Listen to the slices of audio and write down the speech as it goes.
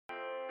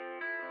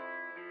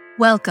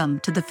Welcome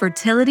to the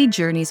Fertility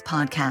Journeys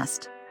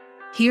podcast.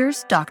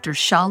 Here's Dr.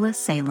 Shala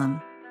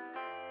Salem.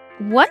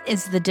 What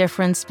is the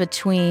difference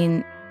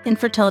between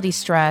infertility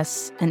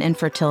stress and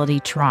infertility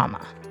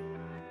trauma?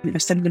 The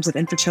symptoms of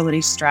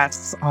infertility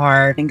stress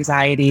are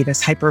anxiety,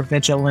 this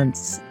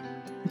hypervigilance,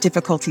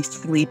 difficulty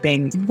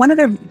sleeping. One of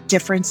the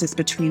differences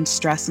between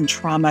stress and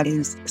trauma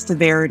is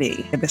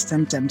severity of the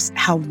symptoms.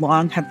 How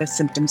long have the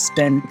symptoms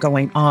been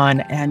going on,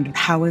 and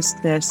how is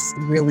this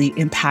really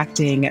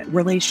impacting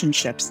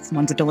relationships,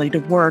 one's ability to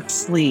work,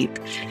 sleep,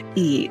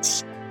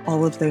 eat?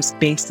 All of those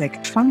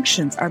basic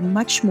functions are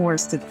much more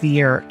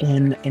severe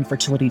in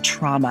infertility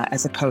trauma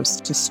as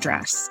opposed to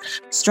stress.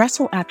 Stress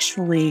will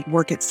actually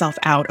work itself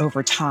out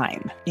over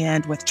time.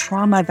 And with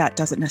trauma, that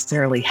doesn't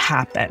necessarily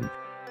happen.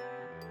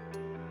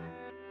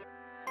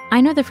 I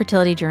know the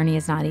fertility journey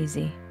is not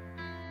easy.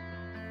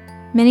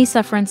 Many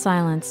suffer in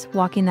silence,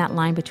 walking that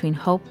line between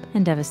hope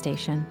and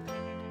devastation.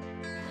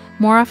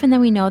 More often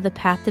than we know, the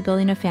path to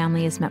building a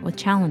family is met with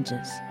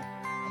challenges.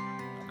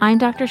 I'm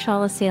Dr.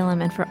 Shala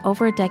Salem, and for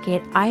over a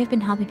decade, I have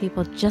been helping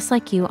people just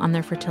like you on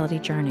their fertility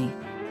journey.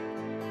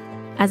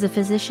 As a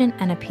physician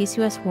and a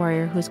PCOS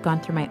warrior who's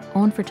gone through my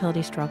own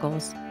fertility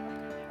struggles,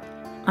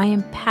 I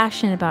am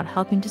passionate about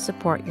helping to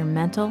support your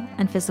mental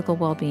and physical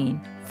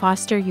well-being,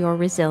 foster your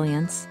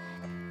resilience,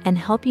 and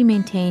help you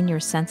maintain your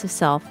sense of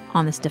self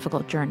on this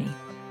difficult journey.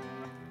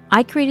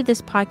 I created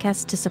this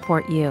podcast to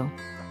support you.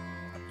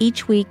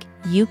 Each week,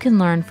 you can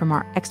learn from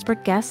our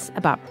expert guests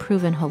about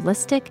proven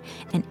holistic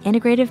and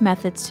integrative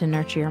methods to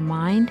nurture your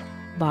mind,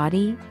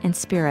 body, and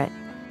spirit.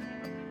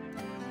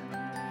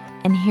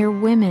 And hear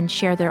women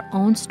share their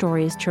own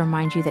stories to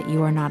remind you that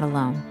you are not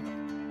alone.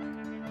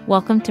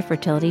 Welcome to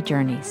Fertility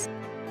Journeys.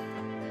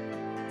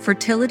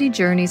 Fertility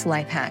Journeys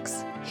Life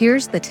Hacks.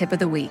 Here's the tip of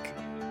the week.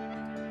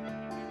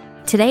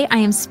 Today, I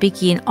am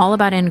speaking all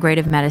about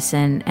integrative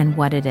medicine and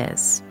what it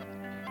is.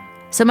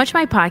 So much of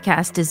my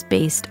podcast is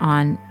based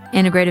on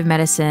integrative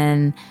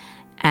medicine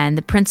and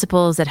the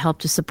principles that help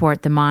to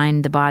support the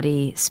mind, the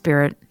body,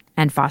 spirit,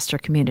 and foster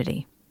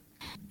community.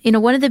 You know,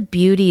 one of the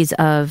beauties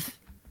of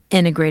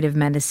integrative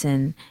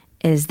medicine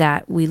is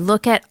that we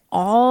look at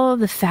all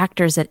the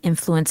factors that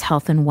influence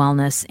health and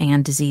wellness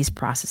and disease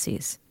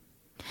processes.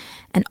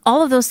 And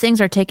all of those things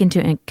are taken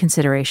into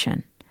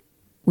consideration.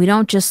 We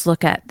don't just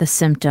look at the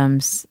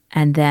symptoms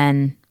and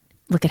then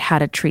look at how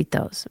to treat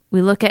those.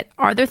 We look at,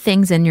 are there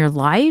things in your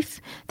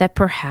life that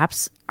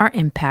perhaps are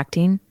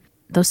impacting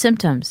those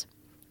symptoms?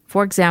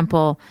 For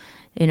example,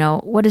 you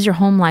know, what does your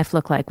home life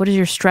look like? What does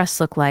your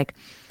stress look like?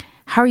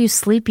 How are you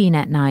sleeping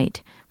at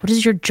night? What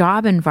does your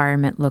job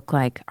environment look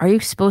like? Are you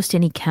exposed to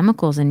any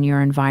chemicals in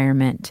your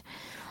environment?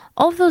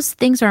 All of those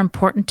things are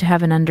important to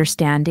have an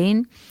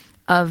understanding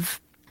of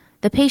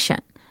the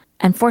patient.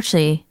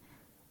 Unfortunately,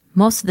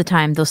 most of the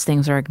time, those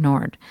things are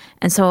ignored.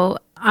 And so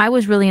I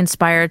was really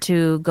inspired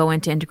to go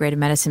into integrative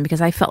medicine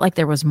because I felt like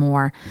there was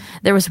more.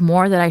 There was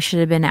more that I should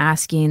have been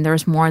asking. There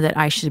was more that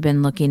I should have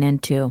been looking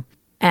into.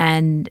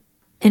 And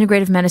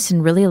integrative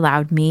medicine really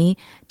allowed me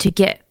to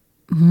get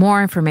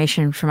more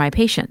information for my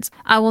patients.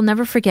 I will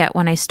never forget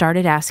when I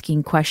started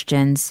asking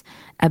questions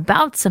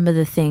about some of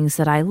the things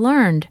that I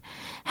learned,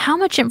 how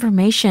much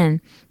information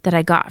that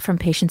I got from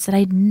patients that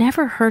I'd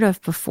never heard of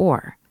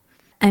before.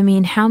 I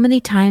mean, how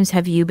many times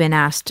have you been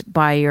asked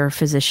by your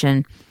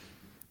physician,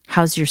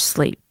 how's your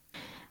sleep?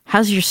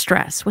 How's your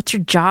stress? What's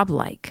your job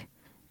like?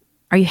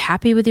 Are you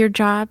happy with your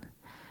job?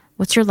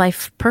 What's your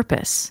life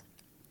purpose?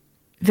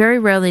 Very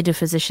rarely do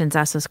physicians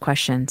ask those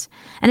questions.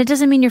 And it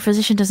doesn't mean your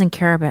physician doesn't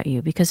care about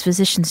you, because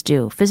physicians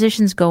do.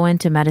 Physicians go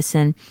into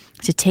medicine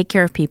to take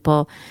care of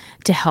people,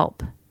 to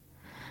help.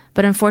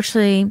 But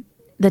unfortunately,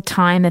 the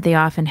time that they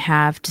often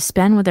have to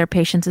spend with their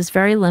patients is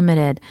very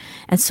limited.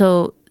 And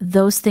so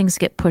those things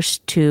get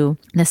pushed to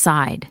the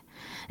side.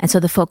 And so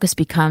the focus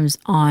becomes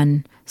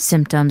on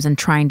symptoms and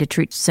trying to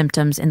treat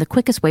symptoms in the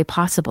quickest way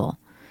possible.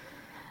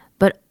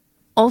 But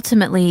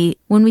ultimately,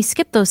 when we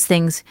skip those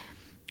things,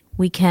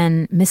 we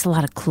can miss a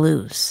lot of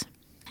clues.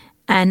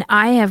 And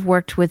I have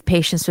worked with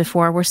patients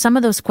before where some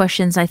of those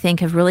questions, I think,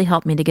 have really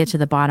helped me to get to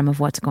the bottom of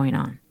what's going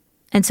on.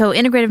 And so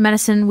integrative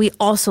medicine, we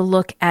also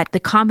look at the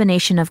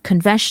combination of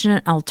conventional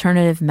and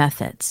alternative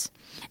methods.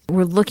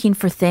 We're looking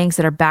for things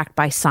that are backed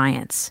by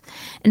science.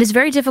 And it's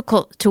very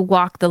difficult to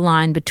walk the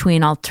line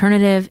between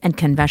alternative and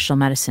conventional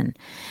medicine,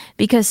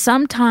 because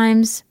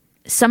sometimes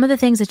some of the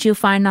things that you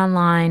find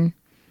online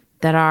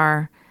that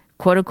are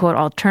quote unquote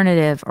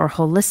alternative or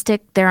holistic,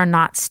 they are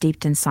not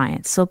steeped in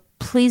science. So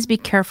please be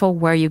careful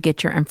where you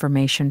get your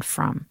information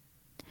from.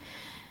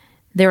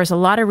 There is a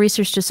lot of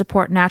research to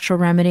support natural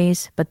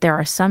remedies, but there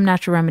are some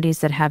natural remedies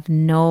that have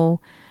no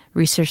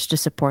research to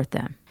support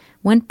them.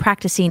 When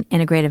practicing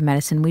integrative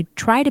medicine, we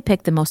try to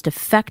pick the most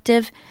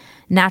effective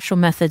natural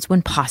methods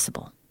when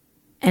possible.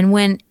 And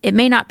when it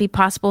may not be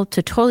possible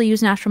to totally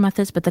use natural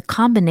methods, but the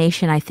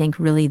combination, I think,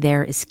 really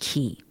there is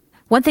key.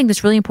 One thing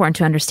that's really important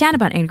to understand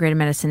about integrative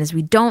medicine is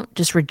we don't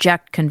just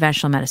reject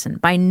conventional medicine.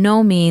 By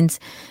no means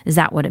is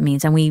that what it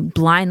means. And we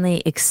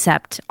blindly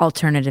accept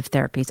alternative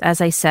therapies.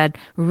 As I said,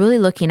 we're really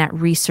looking at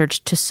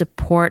research to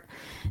support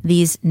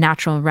these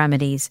natural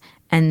remedies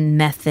and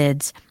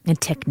methods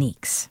and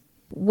techniques.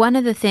 One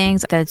of the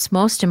things that's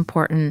most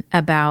important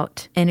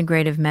about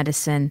integrative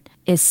medicine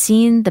is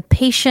seeing the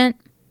patient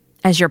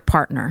as your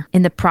partner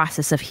in the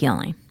process of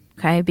healing.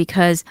 Okay?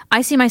 Because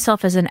I see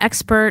myself as an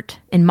expert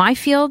in my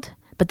field,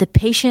 but the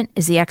patient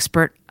is the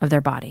expert of their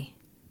body.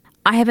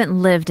 I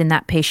haven't lived in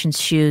that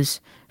patient's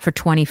shoes for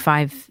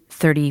 25,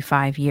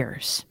 35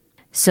 years.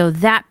 So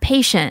that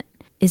patient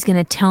is going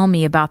to tell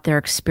me about their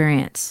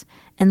experience.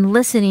 And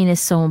listening is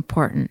so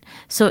important.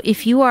 So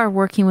if you are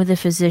working with a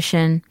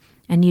physician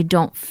and you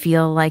don't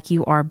feel like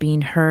you are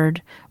being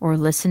heard or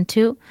listened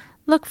to,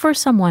 look for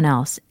someone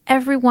else.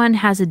 Everyone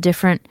has a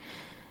different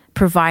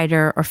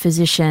provider or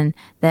physician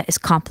that is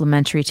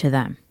complementary to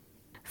them.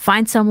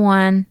 Find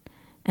someone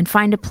and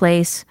find a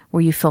place where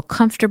you feel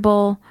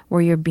comfortable,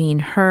 where you're being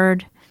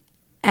heard.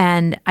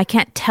 And I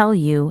can't tell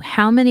you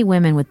how many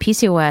women with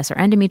PCOS or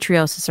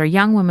endometriosis or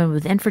young women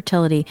with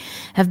infertility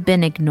have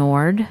been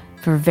ignored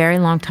for a very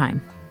long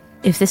time.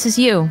 If this is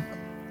you,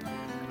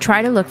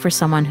 try to look for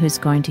someone who's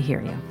going to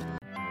hear you.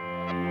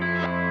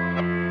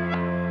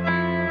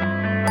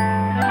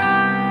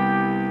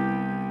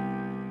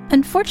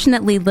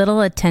 Unfortunately,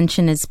 little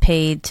attention is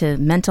paid to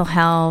mental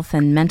health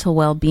and mental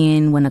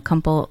well-being when a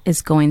couple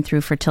is going through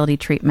fertility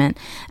treatment.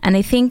 And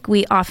I think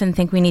we often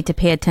think we need to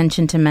pay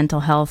attention to mental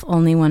health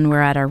only when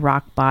we're at a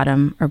rock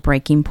bottom or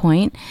breaking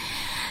point.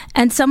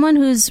 And someone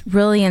who's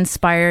really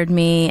inspired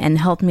me and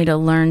helped me to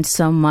learn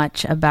so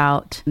much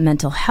about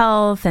mental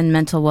health and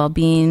mental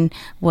well-being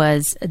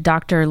was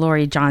Dr.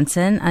 Laurie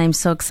Johnson. I'm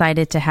so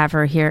excited to have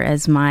her here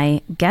as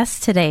my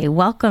guest today.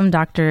 Welcome,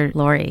 Dr.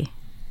 Laurie.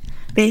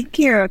 Thank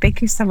you.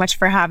 Thank you so much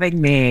for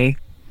having me.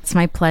 It's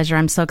my pleasure.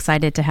 I'm so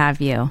excited to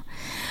have you.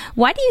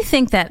 Why do you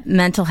think that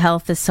mental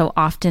health is so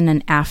often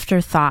an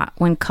afterthought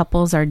when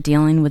couples are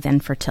dealing with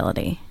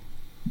infertility?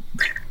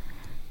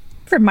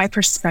 From my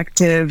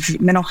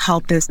perspective, mental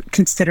health is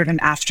considered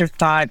an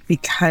afterthought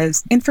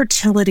because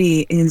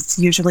infertility is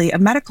usually a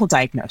medical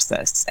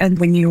diagnosis. And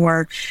when you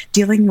are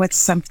dealing with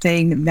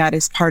something that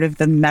is part of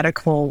the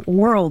medical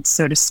world,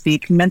 so to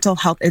speak, mental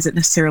health isn't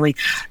necessarily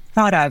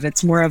thought of.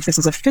 It's more of this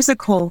is a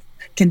physical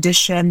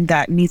condition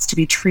that needs to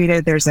be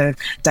treated. There's a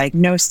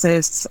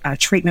diagnosis, a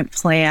treatment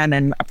plan,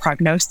 and a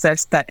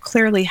prognosis that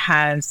clearly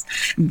has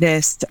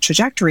this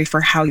trajectory for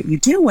how you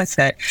deal with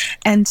it.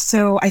 And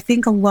so I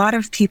think a lot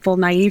of people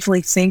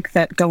naively think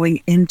that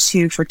going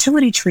into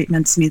fertility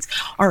treatments means,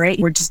 all right,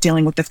 we're just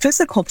dealing with the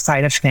physical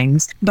side of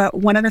things. But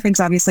one of the things,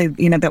 obviously,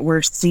 that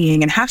we're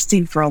seeing and have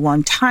seen for a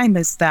long time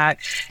is that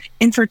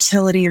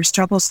infertility or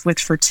struggles with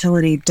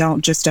fertility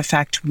don't just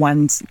affect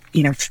one's,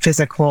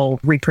 physical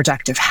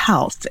reproductive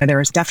health. And there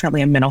is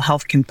definitely a mental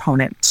health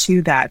component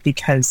to that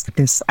because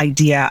this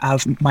idea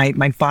of my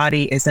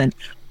body isn't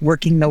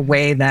working the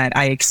way that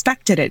I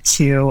expected it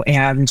to.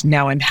 And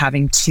now I'm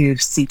having to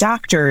see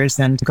doctors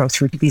and go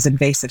through these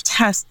invasive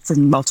tests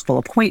and multiple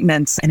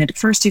appointments. And at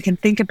first you can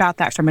think about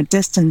that from a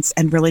distance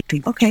and really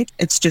think, okay,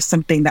 it's just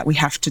something that we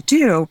have to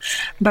do.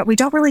 But we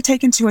don't really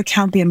take into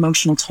account the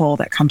emotional toll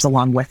that comes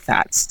along with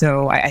that.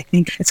 So I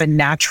think it's a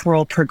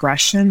natural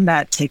progression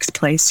that takes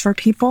place for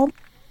people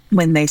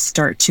when they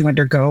start to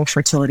undergo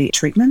fertility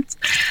treatments.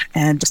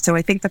 And so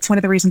I think that's one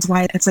of the reasons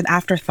why it's an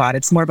afterthought.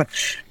 It's more of a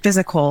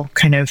physical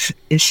kind of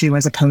issue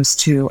as opposed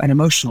to an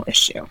emotional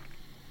issue,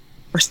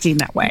 or seen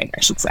that way,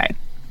 I should say.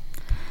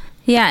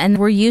 Yeah, and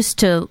we're used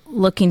to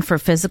looking for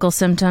physical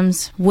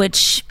symptoms,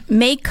 which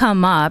may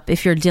come up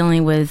if you're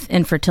dealing with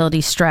infertility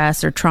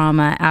stress or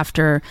trauma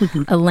after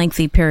a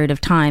lengthy period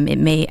of time. It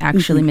may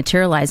actually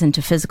materialize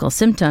into physical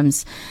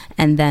symptoms,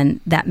 and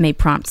then that may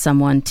prompt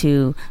someone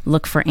to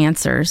look for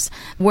answers.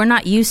 We're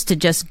not used to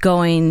just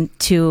going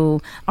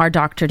to our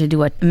doctor to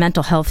do a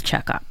mental health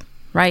checkup.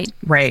 Right?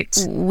 Right.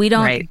 We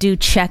don't do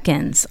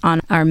check-ins on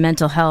our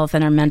mental health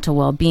and our mental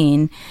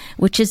well-being,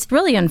 which is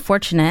really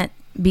unfortunate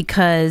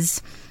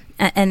because...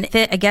 And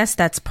I guess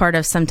that's part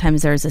of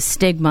sometimes there's a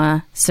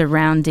stigma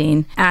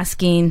surrounding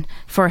asking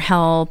for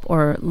help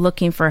or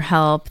looking for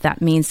help.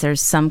 That means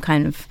there's some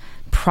kind of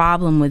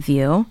problem with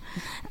you.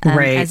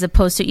 As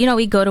opposed to,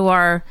 we go to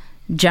our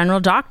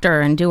general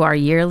doctor and do our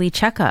yearly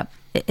checkup.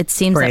 It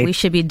seems that we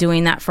should be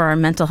doing that for our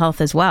mental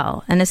health as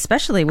well. And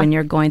especially when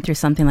you're going through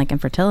something like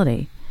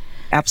infertility.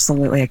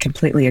 Absolutely. I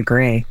completely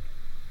agree.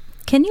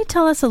 Can you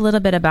tell us a little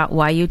bit about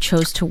why you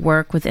chose to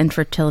work with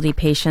infertility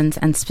patients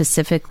and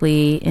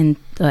specifically in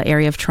the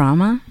area of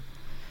trauma?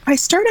 I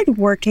started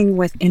working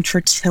with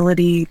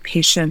infertility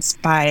patients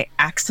by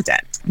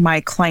accident.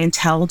 My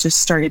clientele just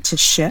started to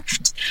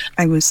shift.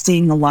 I was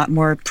seeing a lot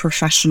more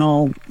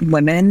professional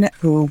women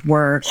who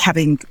were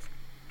having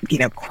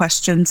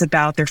questions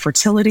about their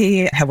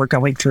fertility, how we're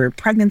going through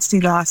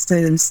pregnancy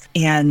losses.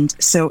 And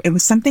so it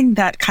was something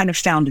that kind of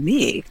found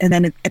me. And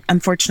then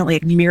unfortunately,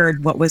 it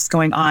mirrored what was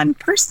going on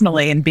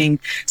personally, and being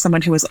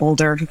someone who was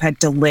older, who had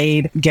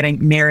delayed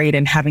getting married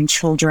and having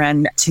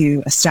children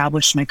to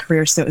establish my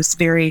career. So it was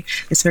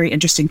this very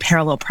interesting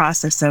parallel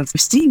process of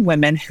seeing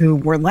women who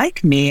were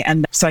like me.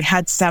 And so I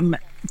had some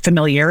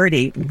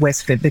familiarity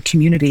with the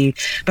community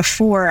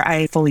before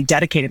I fully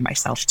dedicated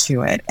myself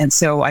to it. And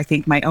so I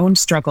think my own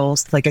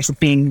struggles, like I said,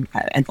 being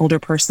an older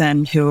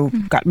person who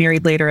got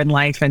married later in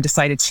life and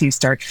decided to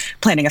start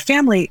planning a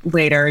family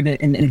later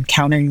and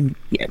encountering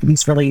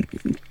these really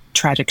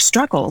tragic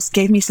struggles,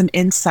 gave me some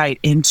insight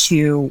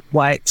into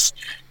what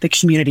the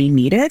community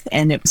needed.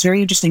 And it was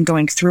very interesting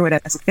going through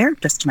it as a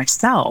therapist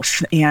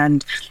myself,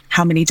 and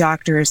how many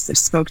doctors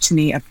spoke to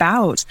me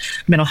about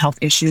mental health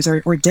issues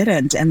or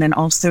didn't. And then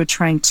also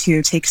trying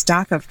to take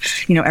stock of,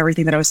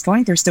 everything that I was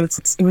going through. So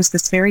it was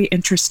this very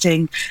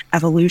interesting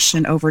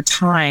evolution over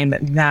time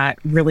that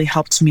really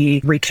helped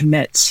me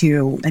recommit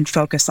to and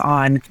focus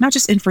on not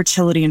just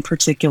infertility in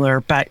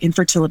particular, but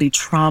infertility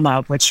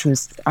trauma, which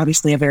was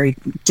obviously a very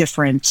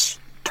different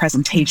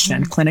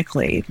presentation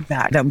clinically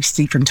that we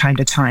see from time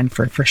to time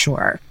for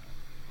sure.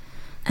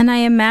 And I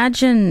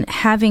imagine,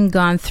 having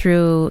gone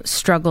through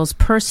struggles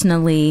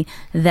personally,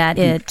 that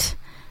it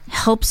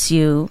helps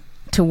you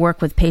to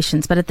work with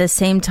patients. But at the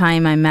same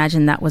time, I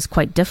imagine that was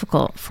quite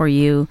difficult for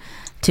you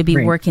to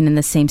be working in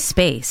the same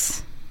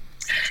space.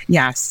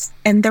 Yes.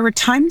 And there were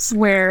times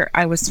where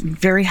I was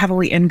very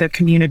heavily in the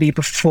community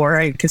before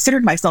I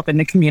considered myself in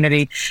the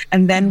community.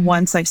 And then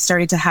once I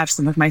started to have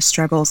some of my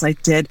struggles, I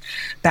did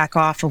back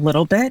off a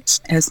little bit,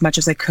 as much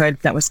as I could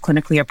that was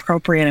clinically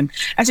appropriate. And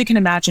as you can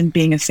imagine,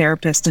 being a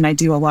therapist, and I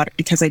do a lot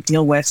because I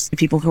deal with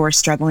people who are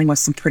struggling with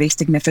some pretty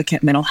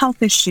significant mental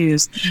health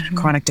issues,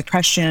 chronic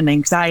depression,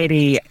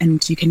 anxiety,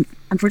 and you can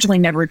unfortunately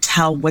never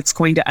tell what's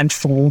going to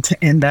unfold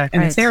in the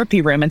therapy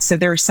room. And so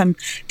there are some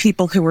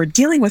people who were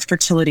dealing with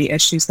fertility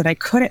issues that I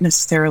couldn't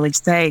necessarily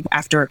say,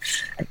 after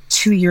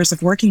 2 years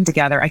of working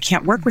together, I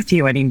can't work with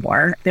you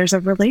anymore. There's a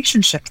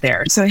relationship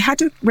there. So I had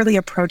to really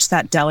approach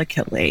that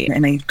delicately.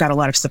 And I got a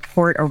lot of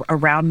support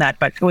around that,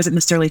 but I wasn't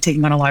necessarily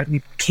taking on a lot of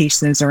new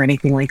cases or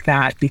anything like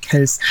that,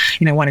 because,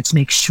 I wanted to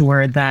make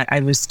sure that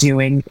I was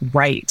doing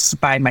right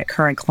by my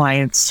current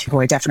clients, who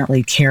I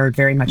definitely cared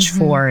very much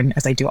for, and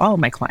as I do all of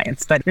my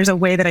clients. But there's a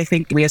way that I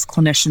think we as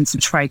clinicians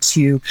try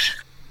to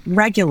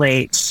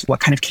regulate what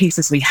kind of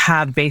cases we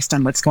have based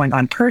on what's going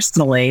on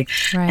personally.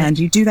 And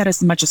you do that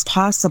as much as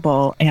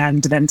possible.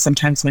 And then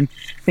sometimes when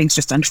things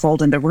just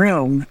unfold in the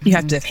room, you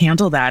have to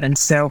handle that. And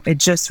so it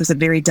just was a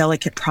very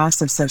delicate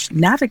process of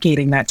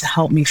navigating that to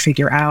help me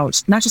figure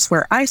out not just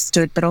where I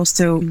stood, but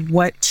also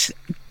what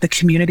the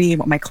community,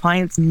 what my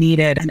clients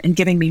needed, and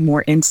giving me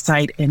more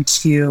insight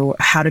into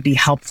how to be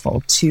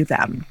helpful to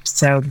them.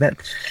 So that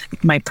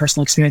my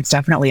personal experience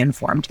definitely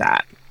informed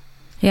that.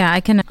 Yeah,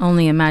 I can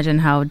only imagine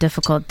how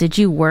difficult. Did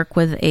you work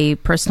with a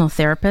personal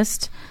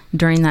therapist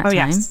during that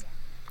time?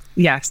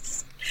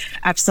 Yes,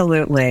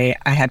 absolutely.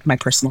 I had my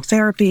personal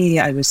therapy.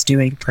 I was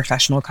doing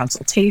professional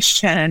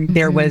consultation.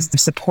 There was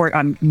support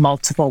on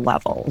multiple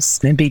levels,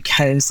 and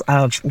because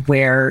of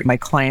where my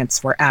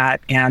clients were at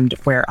and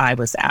where I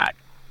was at.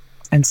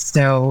 And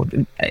so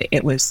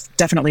it was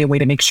definitely a way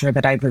to make sure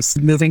that I was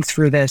moving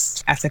through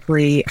this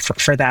ethically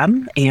for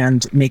them,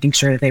 and making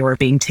sure that they were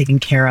being taken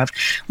care of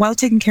while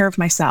taking care of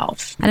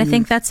myself. And I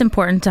think that's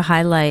important to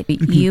highlight.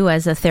 You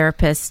as a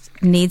therapist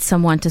need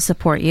someone to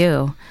support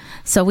you.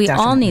 So we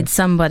all need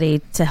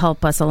somebody to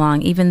help us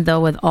along, even though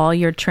with all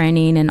your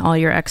training and all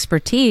your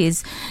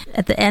expertise,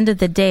 at the end of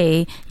the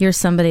day, you're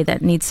somebody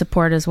that needs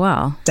support as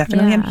well.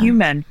 Definitely. I'm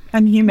human.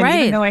 Right.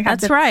 Even though I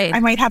have I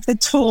might have the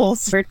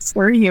tools.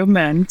 We're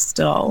human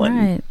still.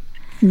 And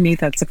need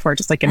that support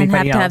just like anybody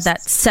else. And have to have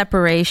that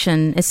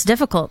separation. It's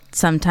difficult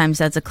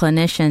sometimes as a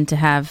clinician to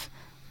have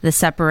the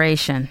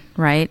separation,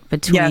 right?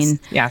 Between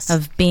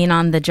of being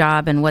on the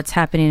job and what's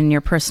happening in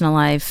your personal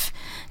life,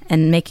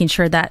 and making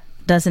sure that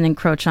doesn't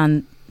encroach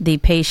on the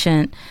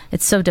patient.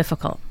 It's so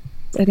difficult.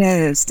 It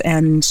is.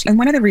 And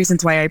one of the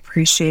reasons why I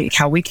appreciate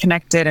how we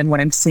connected and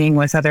what I'm seeing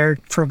with other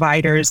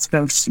providers,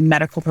 both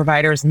medical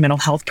providers and mental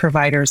health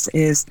providers,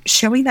 is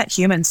showing that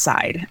human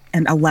side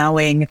and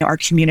allowing our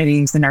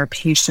communities and our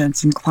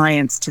patients and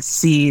clients to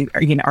see,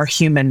 our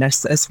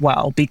humanness as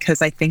well,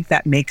 because I think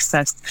that makes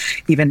us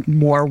even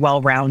more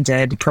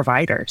well-rounded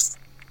providers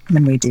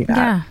when we do that.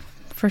 Yeah,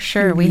 for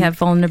sure. We have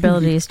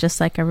vulnerabilities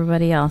just like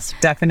everybody else.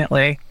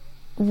 Definitely.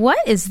 What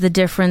is the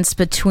difference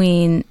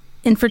between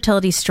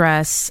infertility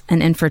stress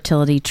and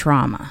infertility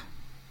trauma?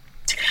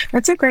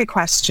 That's a great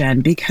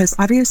question, because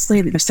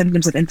obviously the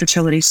symptoms of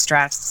infertility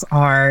stress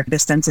are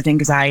this sense of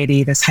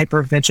anxiety, this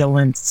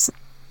hypervigilance,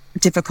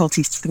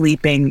 difficulty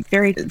sleeping,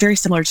 very, very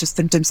similar to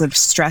symptoms of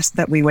stress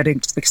that we would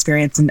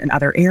experience in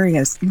other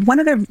areas. One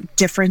of the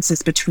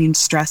differences between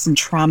stress and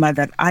trauma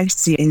that I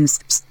see is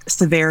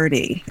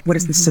severity. What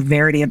is the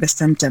severity of the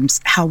symptoms?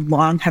 How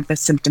long have the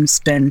symptoms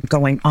been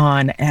going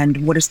on?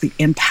 And what is the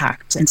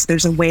impact? And so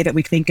there's a way that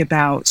we think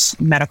about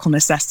medical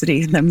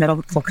necessity in the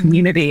medical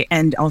community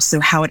and also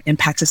how it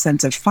impacts a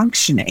sense of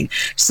functioning.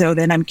 So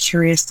then I'm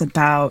curious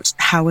about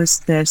how is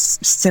this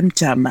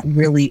symptom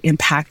really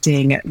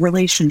impacting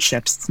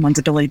relationships, one's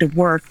ability to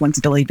work, one's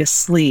ability to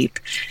sleep,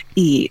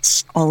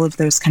 eat, all of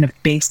those kind of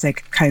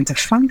basic kinds of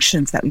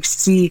functions that we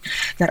see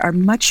that are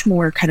much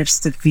more kind of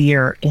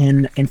severe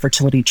in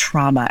infertility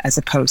trauma as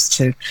opposed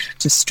to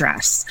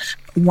stress.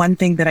 One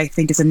thing that I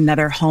think is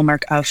another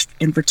hallmark of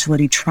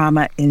infertility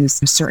trauma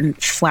is certain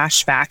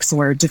flashbacks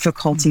or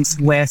difficulties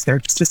with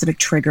or specific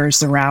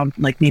triggers around,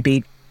 like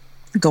maybe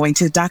going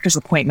to doctor's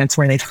appointments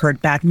where they've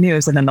heard bad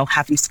news, and then they'll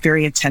have these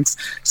very intense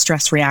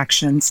stress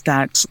reactions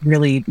that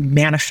really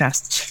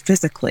manifest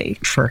physically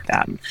for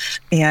them.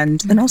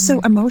 And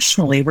also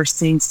emotionally, we're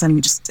seeing some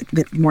just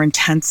more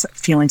intense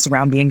feelings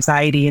around the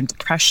anxiety and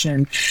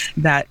depression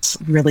that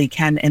really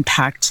can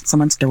impact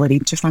someone's ability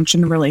to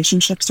function in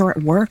relationships or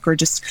at work or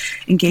just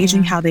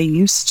engaging how they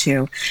used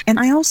to. And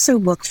I also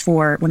look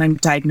for, when I'm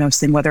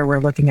diagnosing, whether we're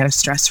looking at a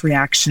stress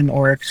reaction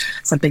or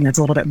something that's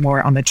a little bit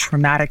more on the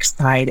traumatic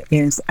side,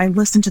 is I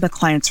listen to the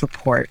client's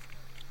report.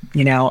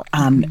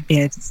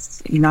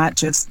 It's not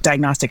just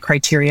diagnostic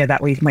criteria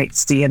that we might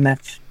see in the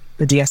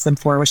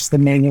DSM-4, which is the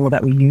manual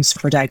that we use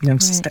for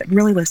diagnosis, but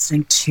really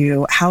listening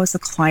to how is the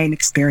client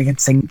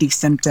experiencing these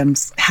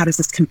symptoms? How does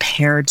this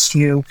compare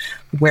to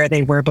where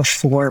they were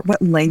before? What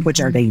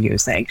language are they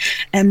using?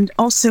 And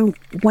also,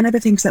 one of the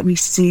things that we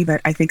see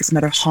that I think is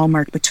another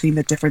hallmark between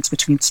the difference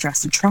between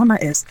stress and trauma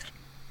is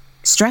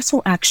stress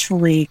will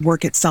actually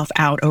work itself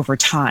out over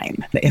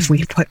time if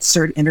we put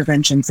certain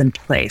interventions in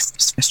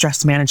place,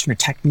 stress management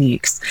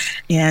techniques.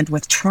 And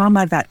with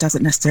trauma, that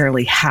doesn't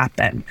necessarily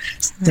happen.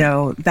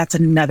 So that's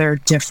another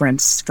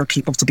difference for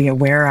people to be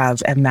aware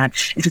of, and that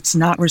if it's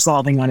not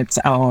resolving on its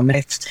own,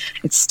 if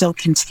it's still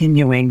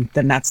continuing,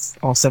 then that's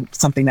also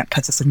something that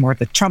puts us in more of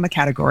the trauma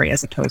category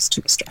as opposed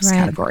to the stress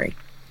category.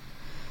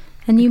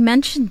 And you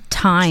mentioned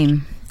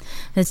time.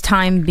 This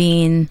time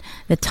being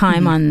the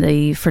time on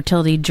the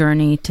fertility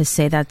journey to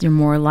say that you're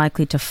more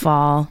likely to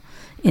fall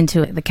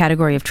into the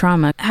category of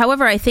trauma.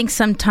 However, I think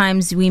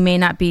sometimes we may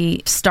not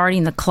be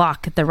starting the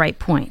clock at the right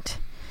point.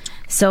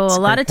 So a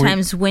lot of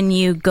times when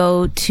you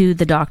go to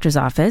the doctor's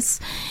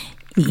office,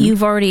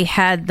 you've already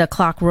had the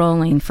clock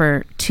rolling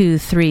for 2,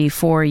 3,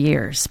 4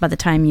 years by the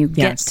time you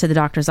get to the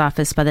doctor's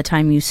office, by the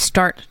time you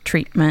start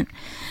treatment.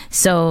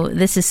 So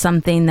this is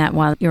something that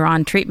while you're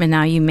on treatment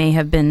now, you may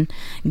have been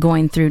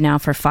going through now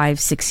for 5,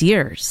 6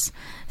 years.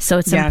 So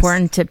it's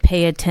important to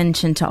pay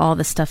attention to all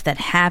the stuff that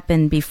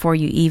happened before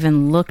you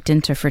even looked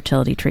into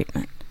fertility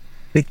treatment.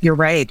 You're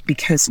right,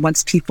 because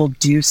once people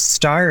do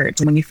start,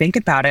 when you think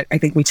about it, I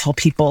think we tell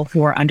people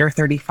who are under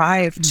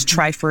 35 to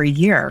try for a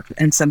year.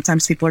 And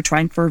sometimes people are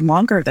trying for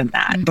longer than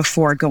that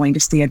before going to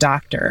see a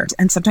doctor.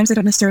 And sometimes they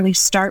don't necessarily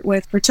start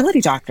with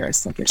fertility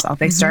doctors like yourself.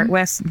 They start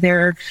with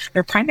their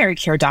primary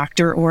care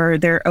doctor or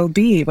their OB,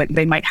 what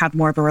they might have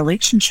more of a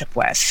relationship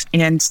with.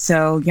 And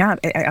so,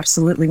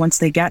 absolutely. Once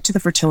they get to the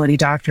fertility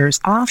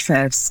doctor's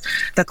office,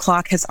 the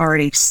clock has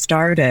already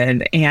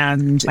started.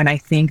 And I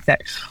think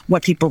that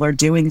what people are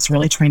doing is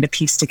really trying to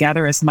piece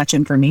together as much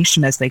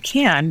information as they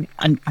can,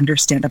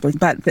 understandably,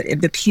 but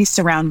the piece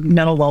around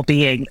mental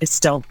well-being is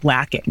still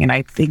lacking. And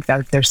I think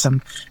that there's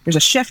a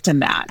shift in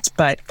that,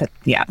 but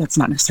that's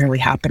not necessarily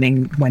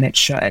happening when it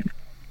should.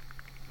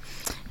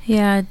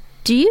 Yeah.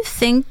 Do you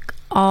think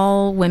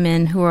all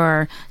women who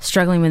are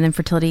struggling with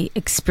infertility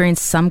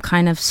experience some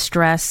kind of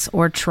stress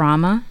or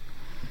trauma?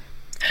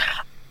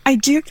 I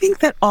do think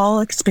that all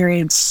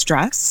experience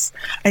stress.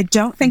 I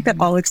don't think that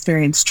all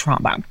experience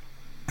trauma.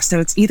 So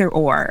it's either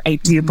or. I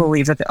do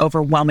believe that the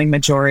overwhelming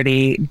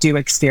majority do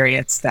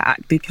experience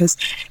that because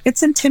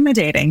it's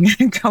intimidating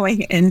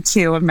going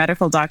into a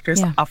medical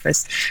doctor's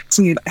office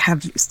to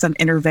have some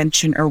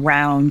intervention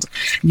around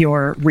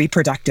your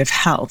reproductive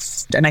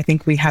health. And I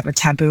think we have a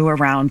taboo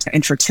around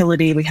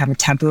infertility. We have a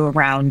taboo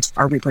around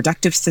our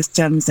reproductive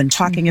systems and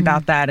talking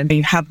about that. And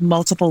you have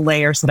multiple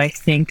layers that I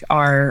think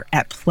are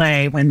at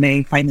play when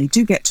they finally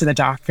do get to the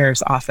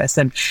doctor's office.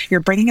 And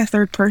you're bringing a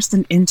third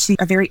person into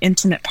a very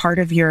intimate part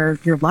of your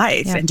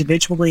life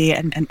individually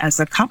and as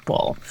a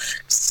couple.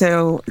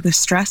 So the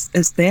stress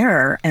is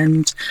there,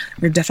 and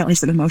there are definitely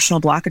some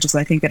emotional blockages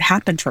I think that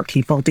happened for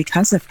people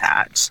because of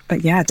that.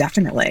 But yeah,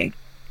 definitely.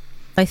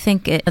 I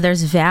think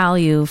there's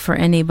value for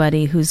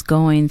anybody who's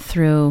going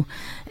through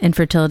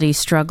infertility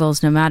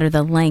struggles, no matter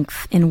the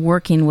length, in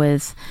working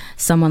with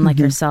someone like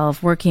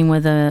yourself, working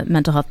with a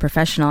mental health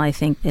professional. I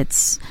think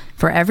it's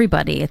for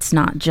everybody. It's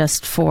not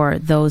just for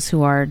those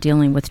who are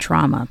dealing with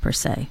trauma per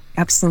se.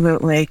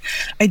 Absolutely.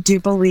 I do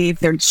believe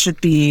there should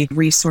be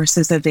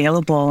resources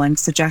available and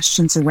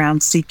suggestions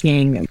around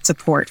seeking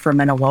support for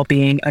mental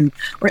well-being,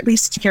 or at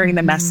least hearing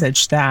the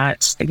message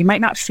that you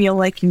might not feel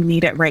like you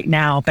need it right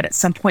now, but at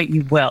some point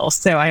you will.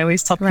 So I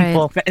always tell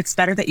people that it's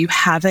better that you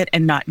have it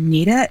and not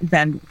need it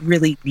than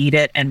really need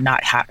it and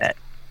not have it.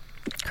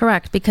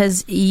 Correct,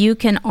 because you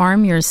can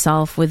arm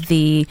yourself with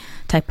the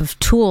type of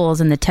tools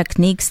and the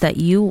techniques that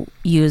you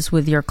use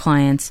with your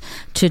clients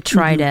to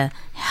try to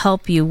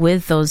help you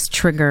with those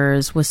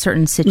triggers, with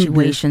certain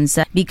situations,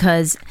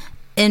 because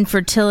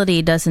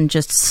infertility doesn't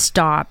just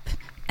stop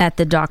at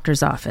the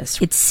doctor's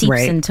office. It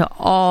seeps into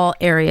all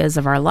areas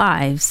of our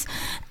lives.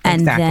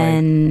 And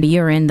then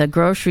you're in the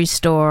grocery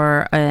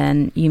store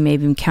and you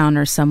maybe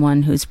encounter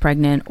someone who's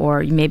pregnant,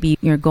 or maybe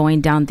you're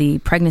going down the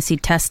pregnancy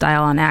test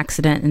aisle on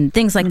accident and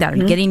things like that,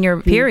 or getting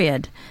your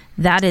period.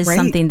 That is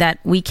something that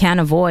we can't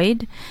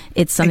avoid.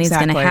 It's something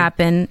that's going to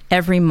happen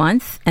every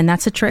month, and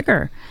that's a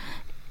trigger.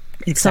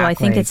 So I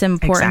think it's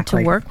important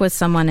to work with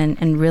someone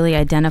and really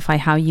identify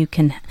how you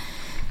can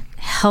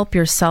help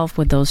yourself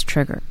with those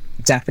triggers.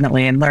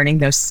 Definitely. And learning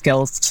those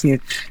skills to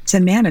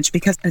manage,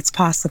 because it's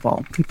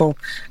possible. People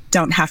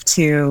don't have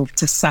to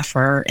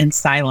suffer in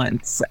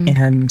silence.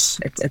 And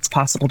it's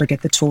possible to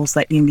get the tools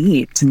that you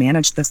need to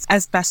manage this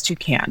as best you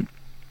can.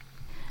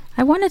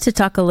 I wanted to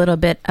talk a little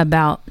bit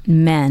about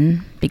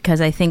men, because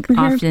I think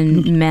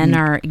often men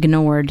are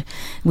ignored.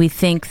 We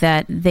think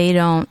that they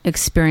don't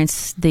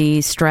experience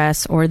the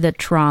stress or the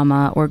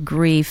trauma or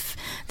grief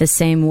the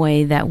same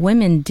way that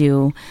women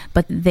do,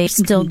 but they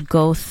still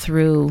go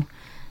through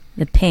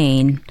the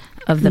pain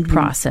of the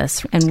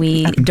process, and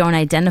we don't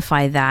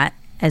identify that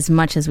as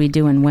much as we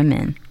do in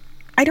women.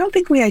 I don't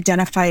think we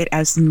identify it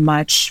as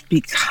much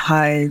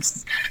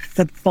because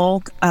the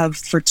bulk of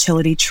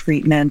fertility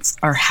treatments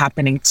are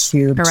happening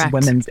to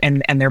women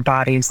and their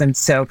bodies. And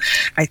so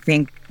I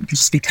think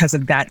just because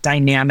of that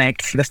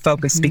dynamic, the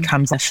focus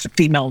becomes a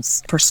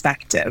female's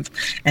perspective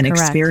and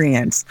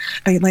experience.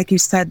 Like you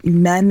said,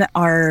 men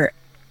are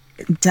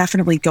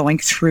definitely going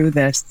through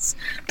this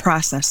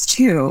process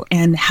too,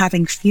 and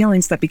having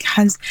feelings that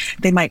because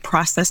they might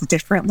process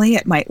differently,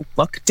 it might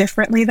look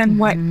differently than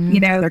what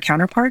their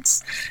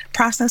counterparts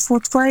process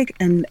looks like,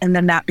 and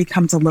then that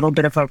becomes a little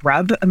bit of a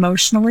rub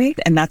emotionally.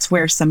 And that's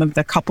where some of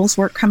the couples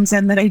work comes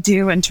in that I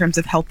do, in terms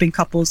of helping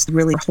couples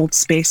really hold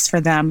space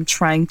for them,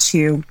 trying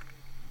to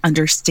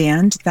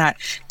understand that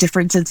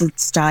differences in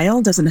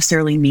style doesn't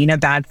necessarily mean a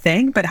bad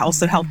thing, but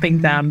also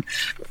helping them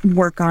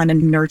work on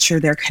and nurture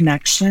their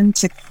connection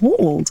to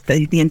hold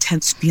the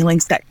intense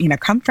feelings that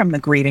come from the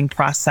grieving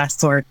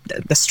process or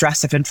the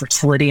stress of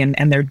infertility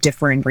and their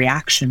differing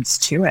reactions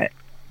to it.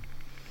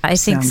 I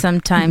think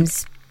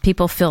sometimes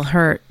people feel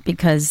hurt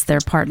because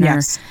their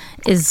partner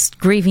is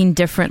grieving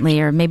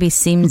differently, or maybe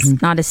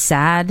seems not as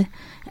sad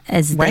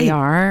as they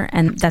are,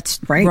 and that's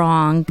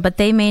wrong, but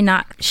they may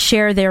not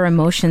share their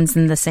emotions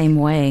in the same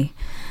way.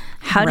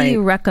 How do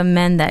you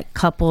recommend that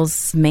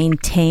couples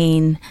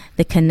maintain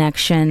the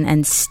connection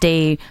and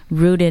stay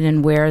rooted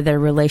in where their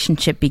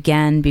relationship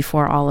began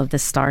before all of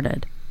this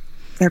started?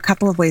 There are a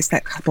couple of ways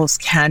that couples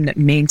can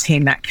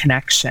maintain that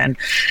connection.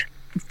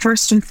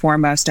 First and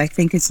foremost, I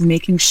think, is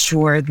making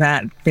sure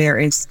that there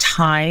is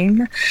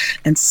time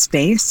and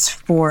space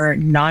for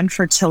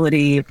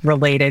non-fertility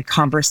related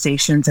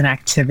conversations and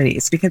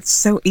activities, because it's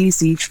so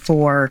easy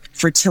for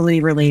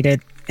fertility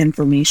related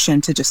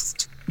information to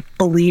just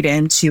bleed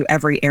into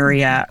every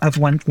area of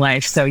one's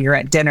life. So you're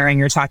at dinner and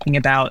you're talking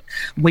about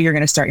where you're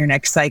going to start your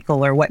next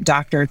cycle, or what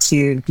doctor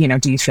to,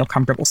 do you feel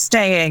comfortable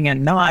staying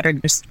and not, or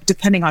just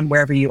depending on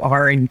wherever you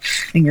are in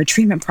your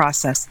treatment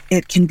process,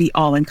 it can be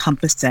all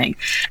encompassing.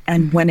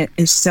 And when it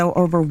is so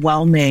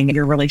overwhelming,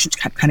 your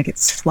relationship kind of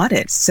gets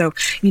flooded. So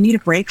you need a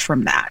break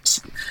from that.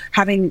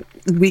 Having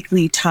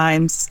weekly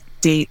times,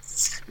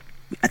 dates,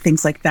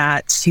 things like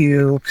that,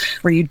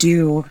 where you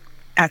do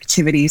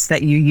activities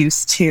that you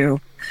used to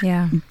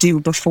do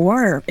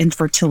before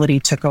infertility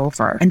took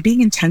over, and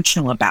being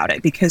intentional about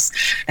it,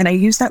 and I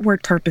use that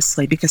word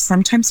purposely, because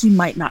sometimes you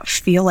might not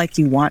feel like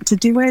you want to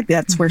do it.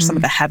 That's where some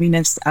of the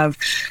heaviness of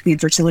the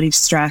infertility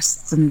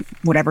stress and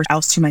whatever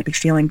else you might be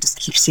feeling just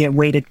keeps you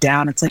weighted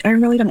down. It's like, I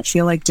really don't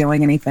feel like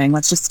doing anything.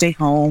 Let's just stay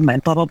home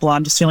and blah, blah, blah.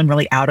 I'm just feeling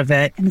really out of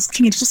it. And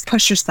can you just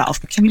push yourself?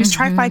 Can we just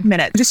try 5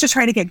 minutes just to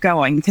try to get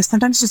going? Because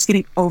sometimes just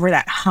getting over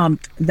that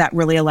hump, that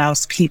really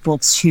allows people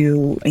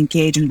to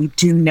engage. And we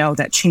do know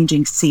that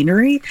changing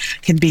scenery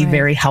can be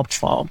very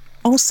helpful.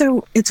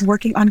 Also, it's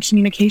working on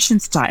communication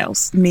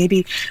styles.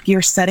 Maybe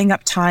you're setting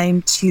up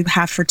time to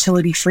have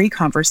fertility-free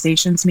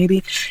conversations.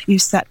 Maybe you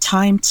set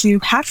time to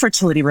have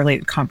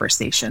fertility-related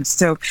conversations.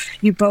 So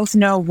you both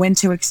know when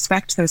to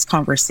expect those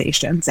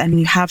conversations and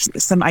you have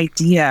some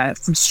idea,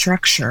 some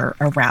structure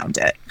around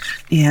it.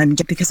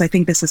 And because I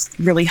think this is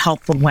really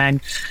helpful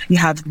when you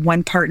have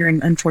one partner,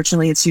 and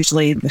unfortunately, it's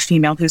usually the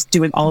female who's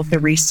doing all of the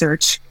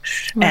research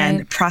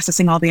and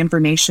processing all the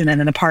information, and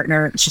then the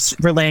partner just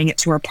relaying it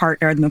to her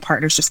partner, and the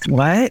partner's just,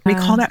 what? We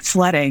call that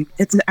flooding.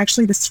 It's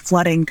actually this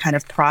flooding kind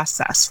of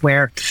process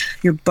where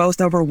you're both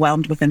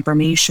overwhelmed with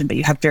information, but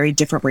you have very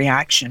different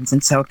reactions.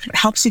 And so it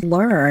helps you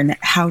learn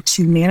how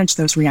to manage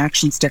those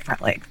reactions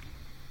differently.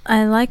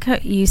 I like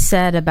what you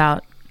said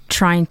about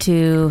trying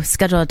to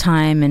schedule a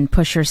time and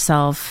push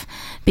yourself,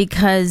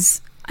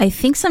 because I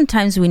think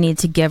sometimes we need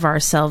to give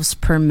ourselves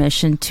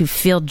permission to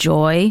feel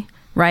joy,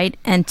 right?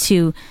 And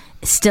to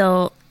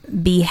still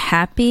be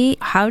happy.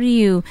 How do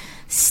you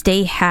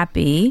stay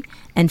happy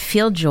and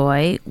feel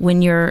joy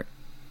when you're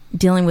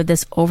dealing with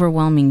this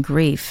overwhelming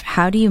grief?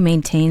 How do you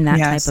maintain that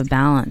type of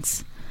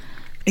balance?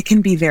 It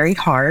can be very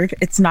hard.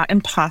 It's not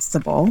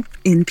impossible.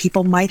 And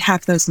people might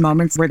have those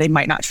moments where they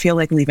might not feel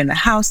like leaving the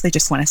house. They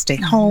just want to stay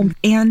home.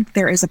 And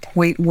there is a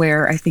point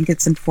where I think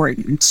it's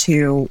important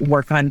to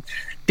work on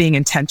being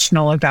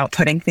intentional about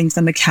putting things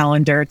on the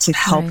calendar to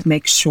help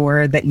make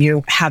sure that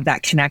you have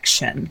that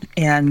connection.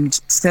 And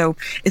so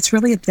it's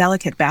really a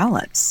delicate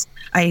balance.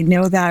 I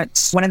know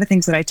that one of the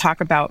things that I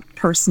talk about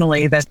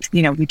personally, that,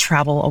 we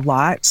travel a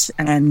lot,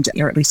 and,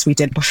 or at least we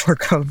did before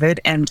COVID.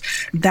 And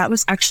that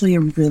was actually a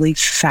really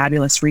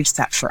fabulous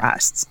reset for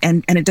us.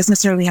 And it doesn't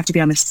necessarily have to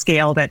be on the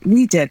scale that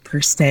we did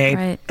per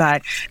se,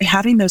 but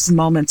having those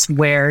moments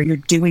where you're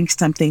doing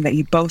something that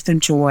you both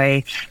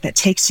enjoy, that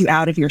takes you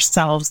out of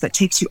yourselves, that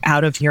takes you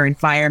out of your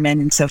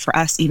environment. And so for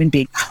us, even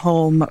being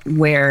home,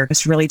 where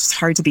it's really just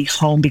hard to be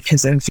home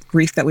because of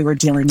grief that we were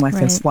dealing with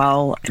as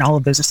well, and all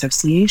of those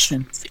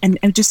associations. And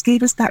it just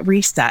gave us that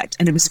reset,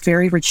 and it was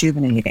very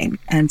rejuvenating.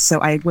 And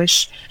so I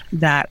wish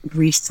that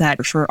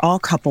reset for all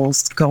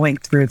couples going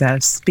through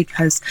this,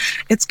 because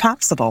it's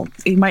possible.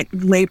 You might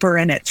labor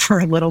in it for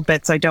a little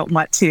bit, so I don't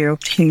want to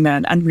paint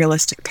an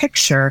unrealistic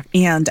picture.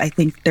 And I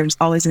think there's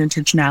always an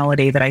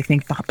intentionality that I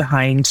think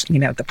behind,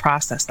 the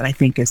process that I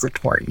think is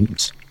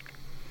important.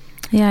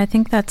 Yeah, I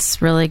think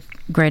that's really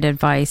great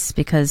advice,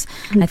 because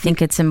I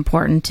think it's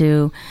important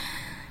to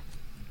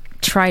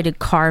try to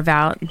carve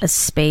out a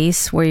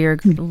space where your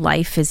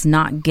life is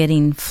not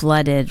getting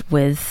flooded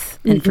with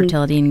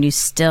infertility, and you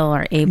still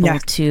are able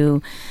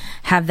to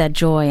have that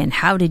joy. And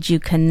how did you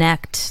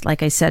connect,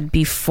 like I said,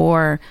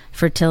 before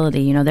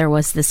fertility? There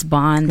was this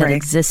bond that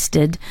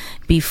existed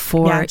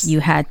before you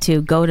had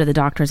to go to the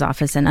doctor's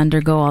office and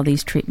undergo all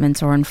these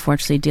treatments, or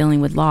unfortunately dealing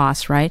with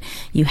loss, right?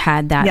 You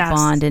had that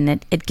bond, and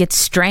it gets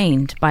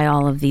strained by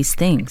all of these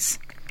things.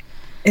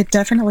 It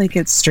definitely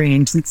gets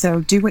strained. And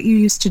so do what you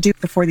used to do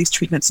before these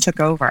treatments took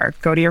over.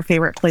 Go to your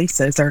favorite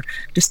places or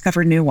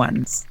discover new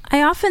ones.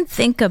 I often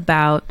think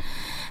about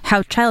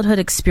how childhood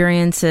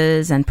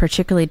experiences and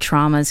particularly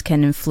traumas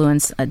can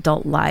influence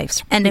adult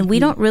lives. And we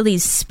don't really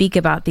speak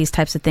about these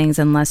types of things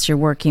unless you're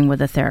working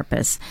with a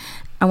therapist.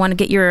 I want to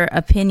get your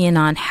opinion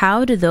on,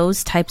 how do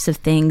those types of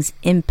things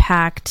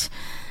impact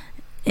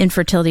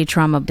infertility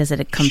trauma? Does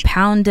it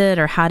compound it,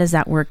 or how does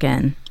that work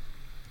in?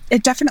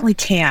 It definitely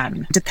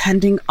can,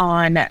 depending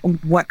on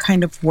what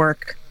kind of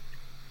work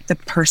the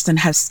person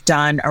has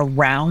done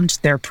around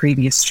their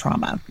previous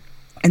trauma.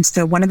 And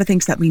so one of the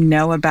things that we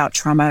know about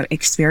trauma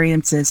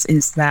experiences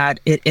is that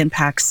it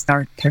impacts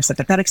our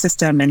parasympathetic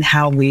system and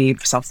how we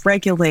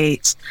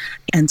self-regulate.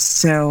 And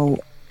so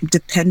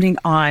depending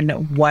on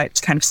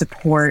what kind of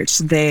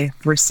support they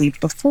received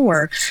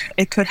before,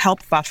 it could help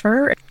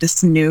buffer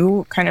this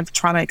new kind of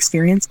trauma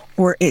experience,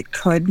 or it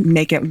could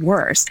make it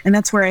worse. And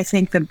that's where I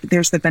think that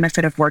there's the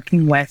benefit of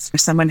working with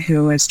someone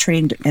who is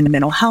trained in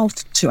mental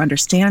health to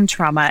understand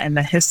trauma and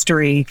the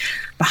history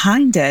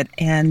behind it,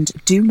 and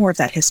do more of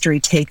that history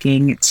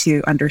taking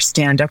to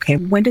understand, okay,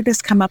 when did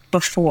this come up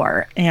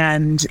before?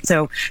 And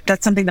so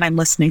that's something that I'm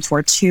listening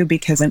for too,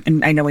 because,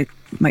 and I know we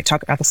might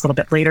talk about this a little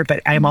bit later,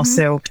 but I'm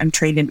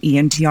trained in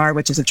EMDR,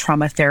 which is a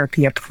trauma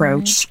therapy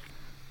approach.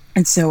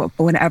 And so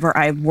whenever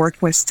I work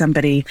with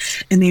somebody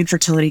in the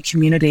infertility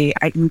community,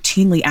 I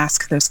routinely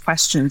ask those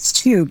questions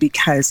too,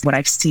 because what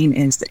I've seen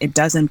is that it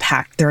does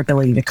impact their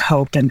ability to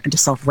cope and to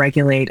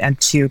self-regulate and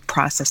to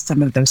process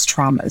some of those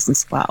traumas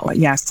as well.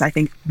 Yes, I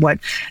think what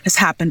has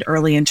happened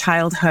early in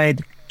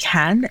childhood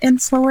can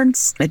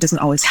influence, it doesn't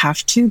always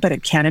have to, but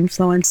it can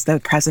influence the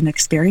present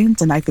experience.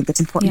 And I think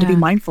it's important to be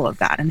mindful of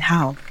that and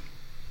how.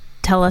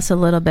 Tell us a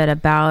little bit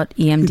about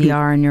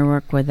EMDR and your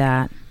work with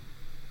that.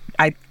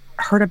 I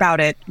heard about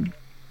it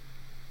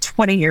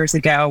 20 years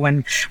ago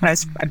when I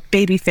was a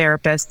baby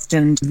therapist,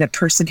 and the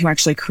person who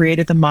actually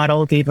created the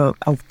model gave a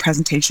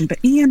presentation. But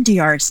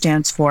EMDR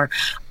stands for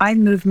eye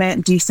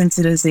movement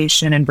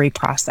desensitization and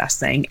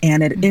reprocessing,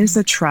 and it is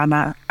a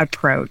trauma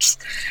approach.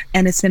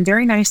 And it's been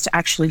very nice to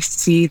actually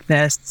see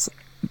this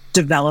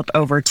develop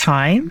over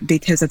time,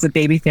 because as a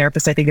baby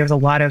therapist, I think there's a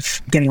lot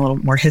of getting a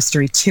little more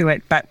history to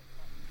it. But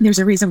there's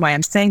a reason why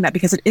I'm saying that,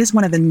 because it is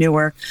one of the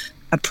newer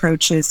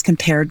approaches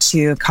compared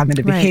to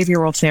cognitive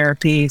behavioral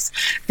therapies,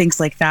 things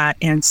like that.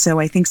 And so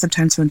I think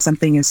sometimes when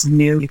something is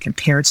new, you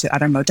compare to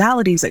other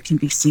modalities, it can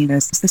be seen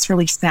as, is this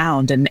really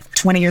sound? And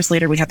 20 years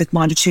later, we have the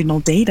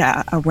longitudinal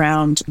data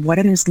around what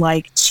it is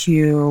like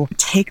to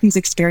take these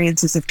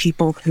experiences of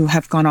people who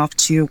have gone off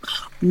to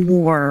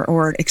war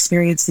or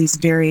experience these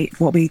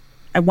what we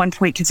at one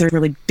point considered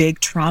really big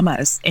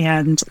traumas,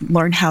 and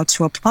learn how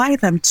to apply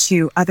them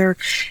to other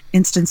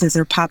instances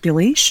or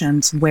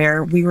populations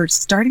where we were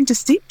starting to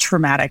see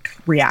traumatic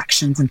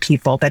reactions in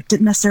people that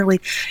didn't necessarily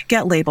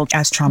get labeled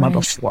as trauma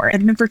before.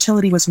 And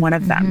infertility was one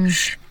of them.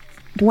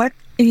 What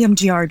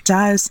EMDR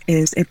does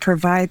is it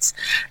provides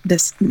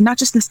this, not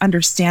just this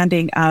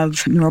understanding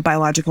of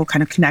neurobiological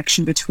kind of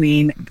connection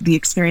between the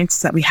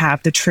experiences that we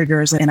have, the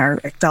triggers and our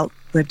felt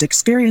lived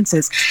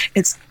experiences.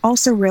 It's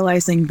also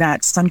realizing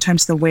that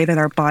sometimes the way that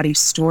our body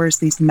stores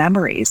these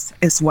memories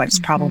is what's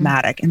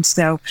problematic. And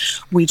so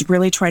we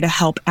really try to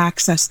help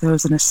access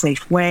those in a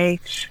safe way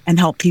and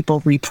help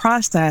people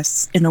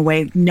reprocess in a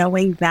way,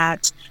 knowing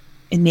that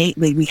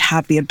innately we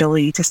have the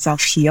ability to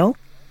self-heal.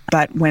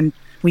 But when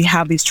we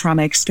have these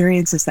trauma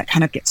experiences that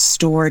kind of get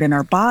stored in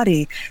our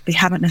body, they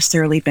haven't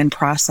necessarily been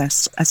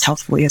processed as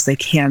healthfully as they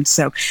can.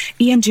 So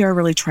EMDR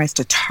really tries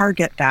to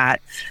target that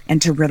and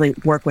to really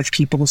work with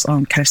people's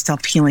own kind of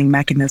self-healing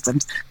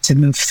mechanisms to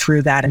move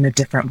through that in a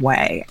different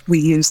way. We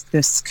use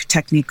this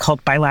technique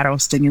called bilateral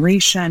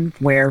stimulation,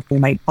 where we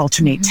might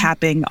alternate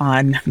tapping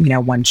on,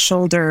 one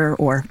shoulder,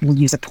 or we'll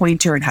use a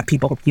pointer and have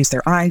people use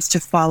their eyes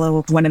to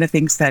follow. One of the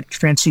things that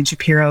Francine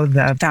Shapiro,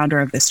 the founder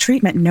of this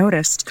treatment,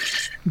 noticed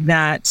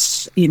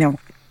that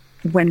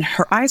when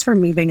her eyes were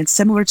moving, and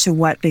similar to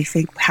what they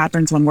think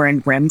happens when we're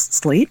in REM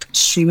sleep,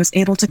 she was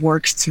able to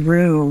work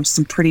through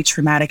some pretty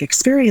traumatic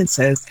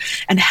experiences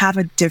and have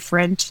a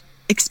different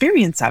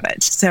experience of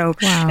it. So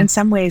in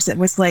some ways, it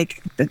was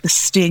like the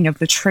sting of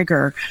the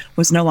trigger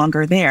was no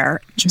longer there.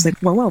 She was like,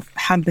 whoa,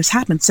 how did this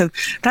happen? So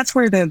that's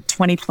where the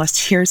 20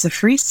 plus years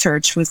of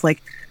research was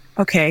like,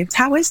 okay,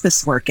 how is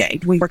this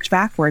working? We worked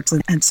backwards.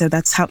 And so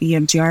that's how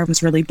EMDR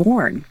was really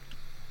born.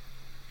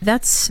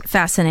 That's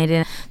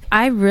fascinating.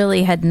 I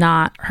really had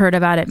not heard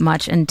about it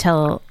much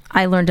until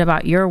I learned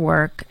about your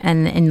work.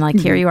 And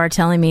here you are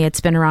telling me it's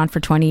been around for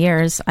 20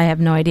 years. I have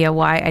no idea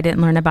why I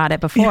didn't learn about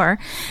it before.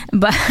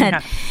 But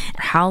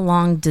how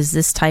long does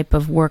this type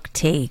of work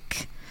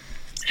take?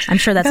 I'm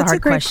sure that's a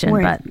hard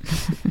question, but...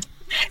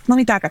 Let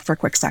me back up for a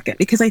quick second,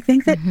 because I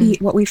think that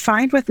what we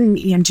find within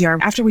the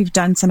EMDR, after we've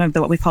done some of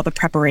what we call the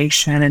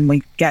preparation, and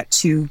we get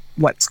to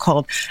what's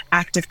called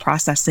active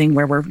processing,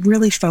 where we're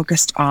really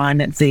focused on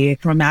the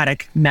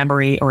traumatic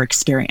memory or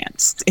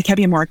experience, it can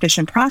be a more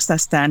efficient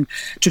process than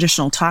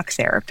traditional talk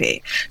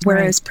therapy.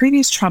 Whereas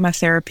previous trauma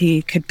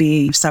therapy could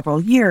be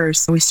several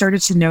years, we started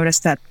to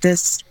notice that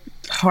this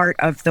part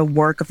of the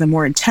work, of the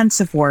more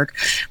intensive work,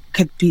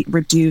 could be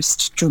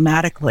reduced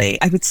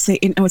dramatically. I would say,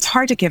 it's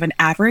hard to give an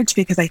average,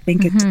 because I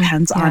think it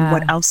depends on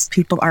what else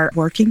people are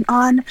working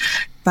on.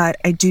 But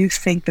I do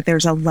think that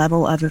there's a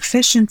level of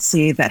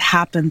efficiency that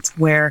happens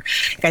where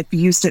I've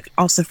used it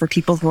also for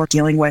people who are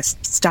dealing with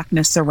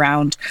stuckness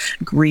around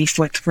grief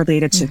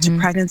related to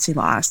pregnancy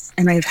loss.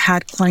 And I've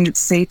had clients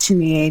say to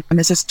me, and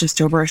this is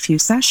just over a few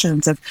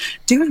sessions of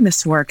doing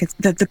this work, it's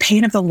that the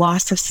pain of the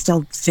loss is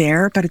still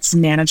there, but it's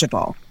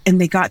manageable. And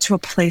they got to a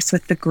place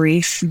with the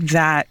grief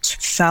that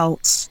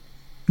felt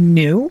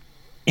new.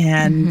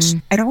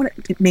 And I don't want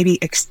it maybe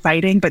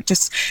exciting, but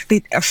just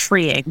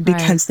freeing,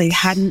 because they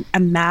hadn't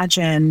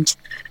imagined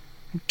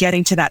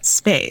getting to that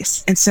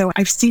space. And so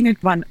I've seen it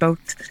on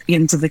both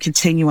ends of the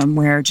continuum,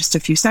 where just a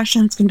few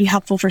sessions can be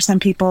helpful for some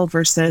people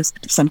versus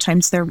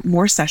sometimes there are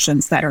more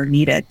sessions that are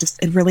needed.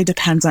 It really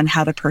depends on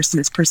how the person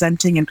is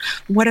presenting and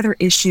what other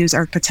issues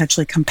are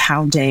potentially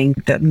compounding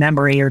the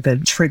memory or the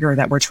trigger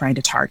that we're trying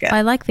to target.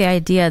 I like the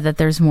idea that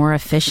there's more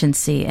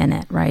efficiency in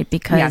it, right?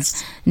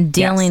 Because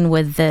dealing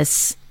with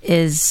this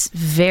is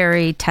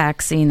very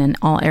taxing in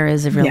all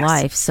areas of your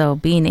life. So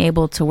being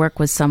able to work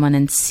with someone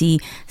and see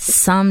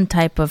some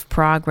type of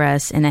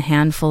progress in a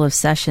handful of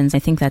sessions, I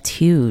think that's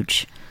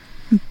huge.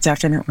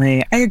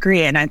 Definitely. I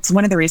agree. And it's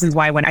one of the reasons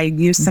why when I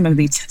use some of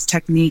these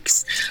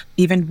techniques,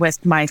 even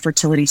with my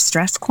fertility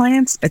stress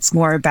clients, it's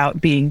more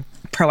about being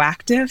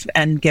proactive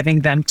and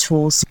giving them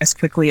tools as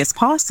quickly as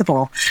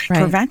possible,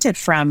 prevented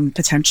from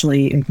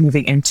potentially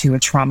moving into a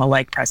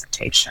trauma-like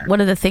presentation.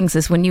 One of the things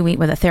is when you meet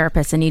with a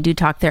therapist and you do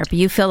talk therapy,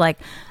 you feel like,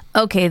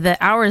 okay, the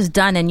hour is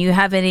done and you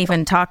haven't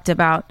even talked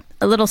about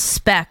a little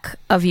speck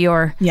of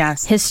your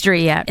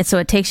history yet. And so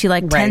it takes you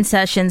like 10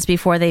 sessions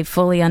before they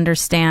fully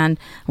understand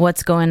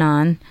what's going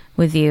on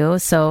with you.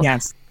 So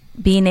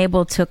being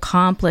able to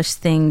accomplish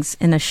things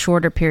in a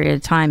shorter period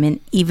of time, and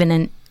even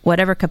in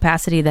whatever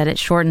capacity that it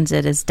shortens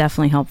it, is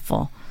definitely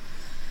helpful.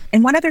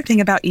 And one other thing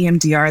about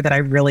EMDR that I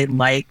really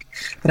like,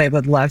 that I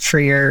would love for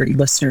your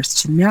listeners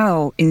to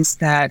know, is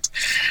that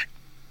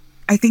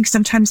I think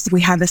sometimes we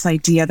have this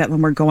idea that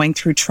when we're going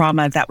through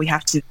trauma that we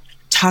have to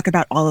talk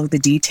about all of the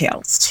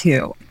details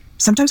too.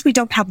 Sometimes we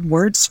don't have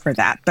words for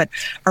that, but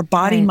our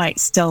body might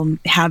still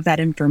have that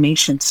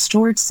information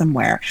stored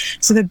somewhere.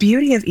 So the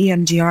beauty of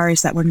EMDR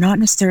is that we're not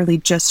necessarily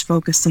just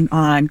focusing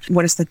on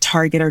what is the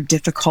target or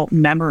difficult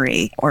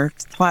memory or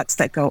thoughts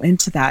that go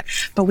into that,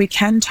 but we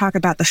can talk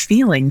about the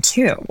feeling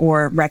too,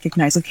 or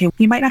recognize, okay,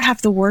 you might not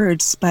have the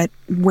words, but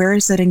where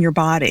is it in your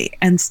body?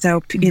 And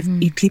so if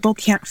people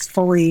can't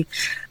fully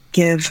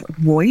give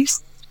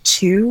voice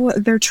to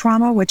their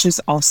trauma, which is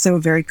also a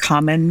very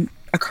common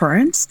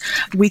occurrence,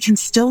 we can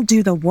still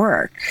do the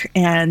work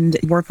and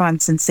work on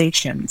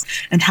sensations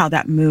and how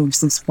that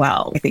moves as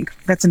well. I think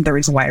that's the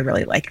reason why I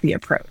really like the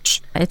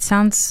approach. It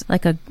sounds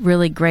like a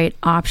really great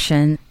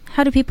option.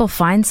 How do people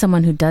find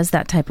someone who does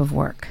that type of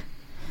work?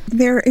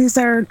 There is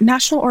a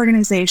national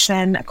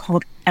organization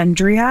called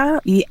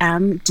EMDRIA,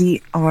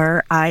 EMDRIA.org.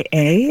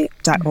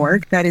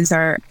 That is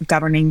our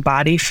governing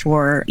body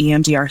for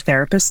EMDR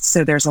therapists.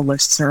 So there's a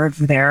listserv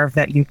there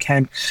that you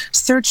can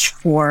search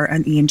for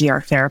an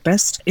EMDR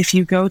therapist. If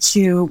you go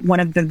to one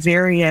of the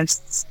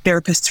various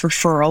therapist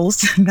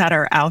referrals that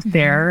are out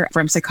there,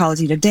 from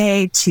Psychology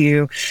Today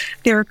to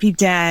Therapy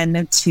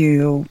Den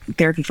to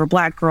Therapy for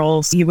Black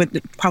Girls, you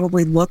would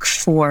probably look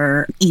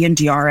for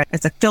EMDR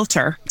as a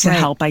filter to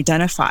help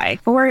identify,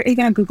 or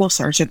even a Google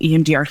search of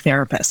EMDR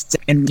therapist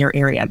in your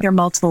area. There are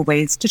multiple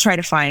ways to try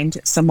to find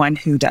someone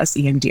who does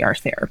EMDR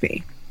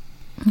therapy.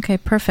 Okay,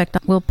 perfect.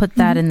 We'll put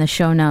that in the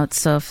show notes.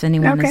 So if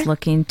anyone is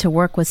looking to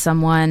work with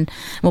someone,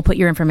 we'll put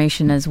your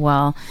information as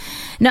well.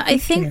 Now, I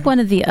think one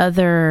of the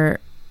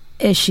other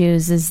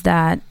issues is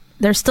that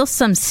there's still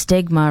some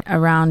stigma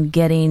around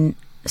getting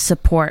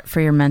support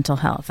for your mental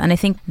health. And I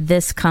think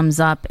this comes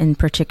up in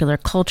particular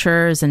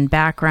cultures and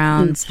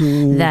backgrounds,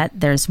 that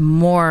there's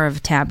more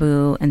of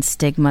taboo and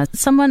stigma.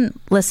 Someone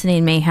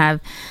listening may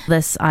have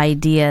this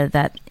idea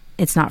that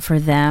it's not for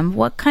them.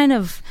 What kind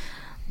of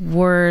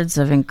words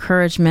of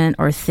encouragement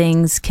or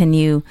things can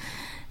you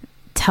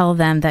tell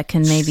them that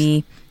can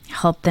maybe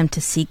help them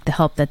to seek the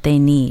help that they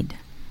need?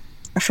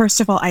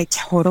 First of all, I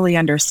totally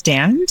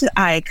understand.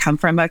 I come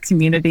from a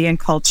community and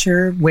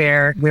culture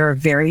where we're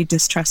very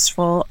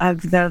distrustful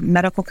of the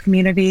medical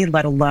community,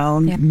 let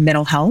alone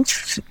mental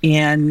health.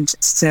 And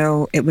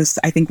so it was,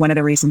 I think, one of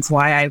the reasons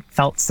why I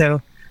felt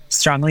so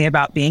strongly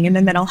about being in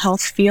the mental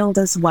health field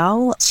as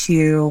well,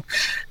 to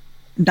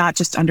not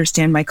just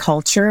understand my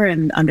culture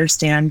and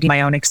understand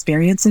my own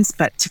experiences,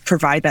 but to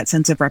provide that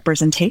sense of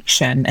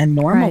representation and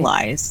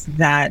normalize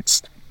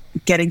that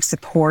getting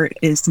support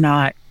is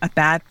not a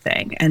bad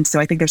thing. And so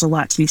I think there's a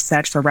lot to be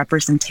said for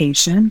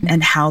representation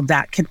and how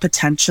that could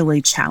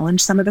potentially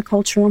challenge some of the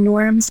cultural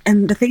norms.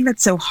 And the thing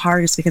that's so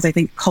hard is because I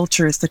think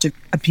culture is such a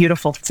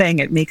beautiful thing.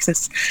 It makes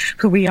us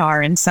who we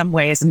are in some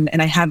ways. And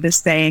I have this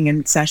saying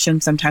in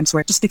sessions sometimes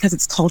where just because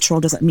it's cultural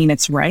doesn't mean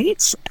it's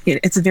right.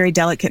 It's a very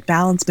delicate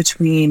balance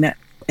between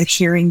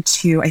adhering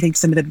to, I think,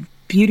 some of the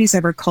beauties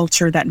of our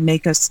culture that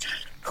make us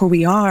who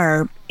we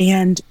are,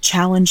 and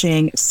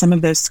challenging some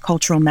of those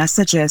cultural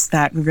messages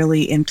that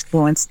really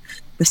influence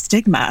the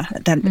stigma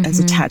that is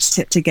attached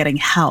to getting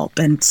help.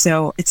 And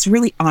so it's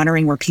really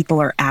honoring where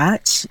people are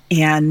at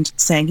and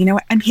saying, you know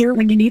what, I'm here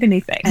when you need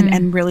anything,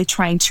 and really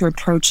trying to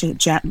approach it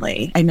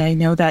gently. And I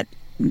know that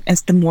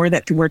as the more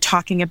that we're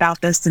talking about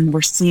this and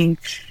we're seeing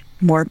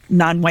more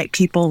non-white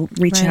people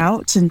reach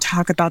out and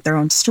talk about their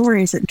own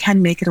stories, it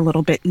can make it a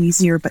little bit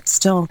easier. But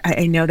still,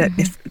 I know that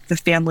if the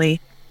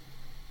family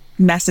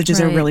messages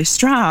are really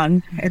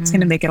strong, it's going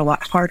to make it a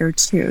lot harder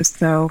too.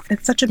 So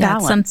it's such a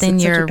balance. It's something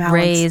you're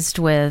raised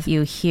with,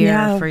 you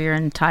hear for your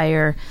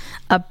entire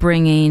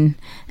upbringing,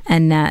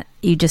 and that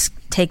you just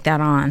take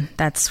that on.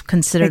 That's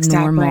considered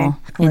normal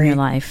in your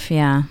life.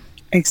 Yeah.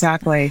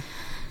 Exactly.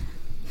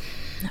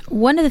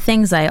 One of the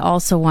things I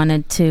also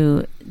wanted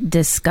to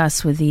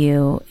discuss with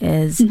you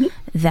is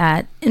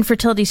that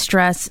infertility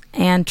stress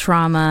and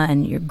trauma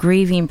and your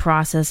grieving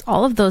process,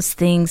 all of those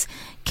things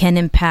can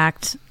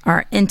impact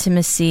our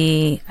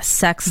intimacy,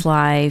 sex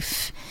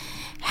life.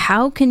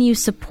 How can you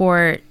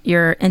support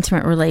your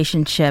intimate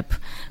relationship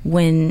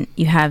when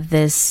you have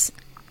this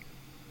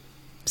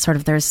sort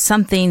of, there's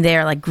something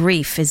there like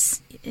grief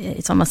is,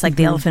 it's almost like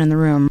the elephant in the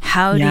room.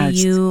 How do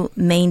you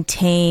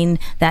maintain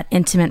that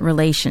intimate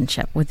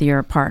relationship with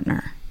your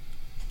partner?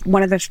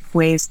 One of the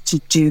ways to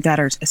do that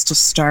is to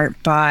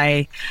start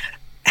by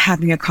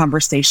having a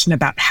conversation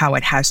about how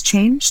it has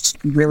changed,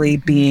 really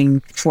being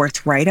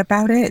forthright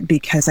about it,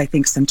 because I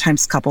think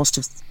sometimes couples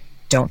just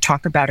don't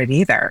talk about it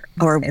either,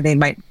 or they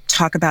might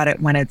talk about it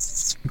when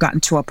it's gotten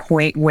to a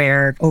point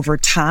where over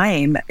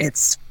time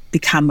it's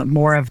become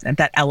more of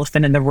that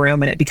elephant in the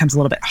room, and it becomes a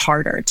little bit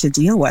harder to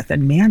deal with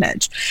and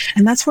manage.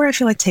 And that's where I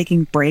feel like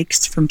taking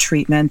breaks from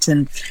treatment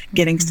and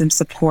getting some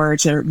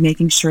support, or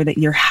making sure that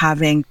you're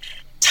having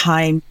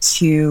time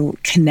to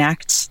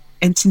connect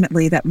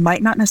intimately that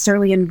might not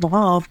necessarily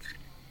involve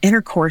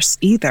intercourse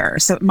either.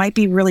 So it might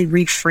be really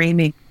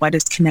reframing what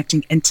does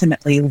connecting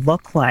intimately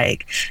look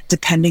like,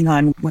 depending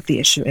on what the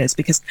issue is.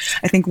 Because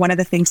I think one of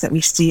the things that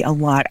we see a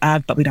lot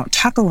of, but we don't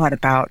talk a lot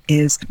about,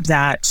 is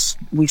that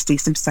we see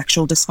some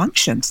sexual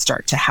dysfunction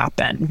start to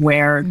happen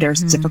where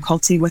there's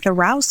difficulty with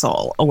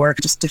arousal or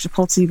just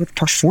difficulty with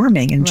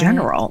performing in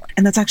general.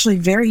 And that's actually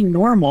very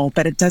normal,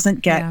 but it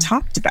doesn't get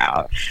talked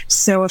about.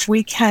 So if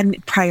we can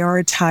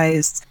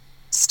prioritize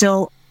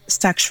still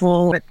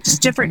sexual, but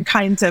just different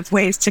kinds of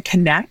ways to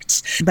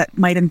connect that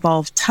might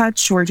involve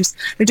touch, or just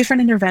there are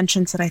different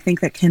interventions that I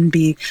think that can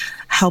be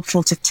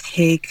helpful to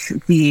take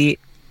the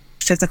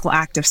physical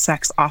act of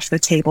sex off the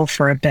table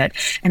for a bit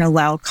and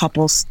allow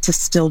couples to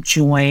still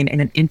join in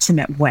an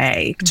intimate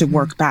way to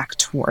work back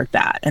toward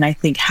that. And I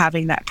think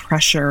having that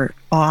pressure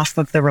off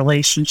of the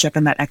relationship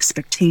and that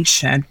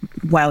expectation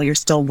while you're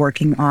still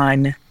working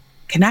on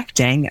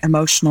connecting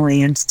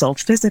emotionally and still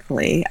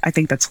physically, I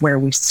think that's where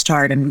we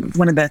start. And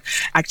one of the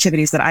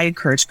activities that I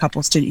encourage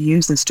couples to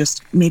use is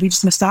just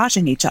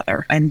massaging each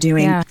other and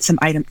doing some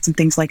items and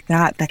things like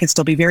that that can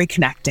still be very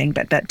connecting,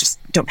 but that just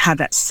don't have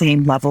that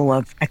same level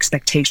of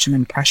expectation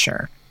and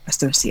pressure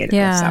associated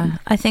with them.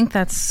 I think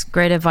that's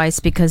great advice,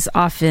 because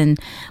often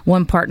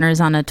one partner is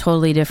on a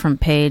totally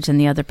different page than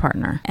the other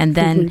partner. And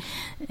then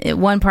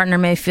one partner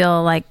may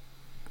feel like,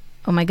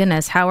 oh my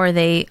goodness, how are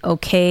they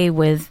okay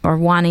with or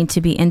wanting to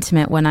be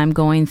intimate when I'm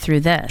going through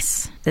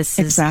this? This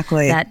is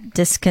that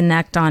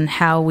disconnect on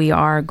how we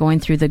are going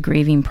through the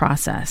grieving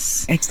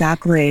process.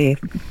 Exactly.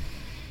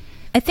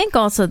 I think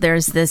also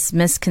there's this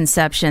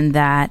misconception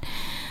that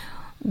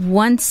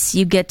once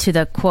you get to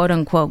the quote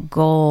unquote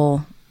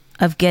goal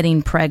of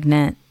getting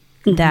pregnant,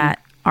 that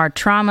our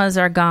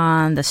traumas are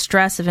gone, the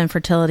stress of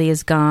infertility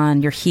is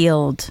gone, you're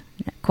healed,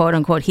 quote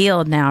unquote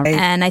healed now.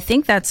 And I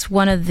think that's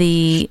one of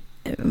the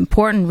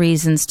important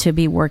reasons to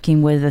be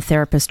working with a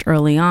therapist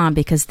early on,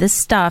 because this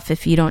stuff,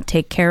 if you don't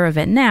take care of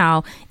it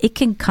now, it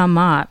can come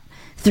up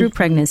through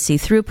pregnancy,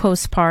 through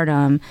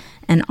postpartum,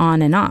 and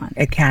on and on.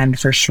 It can,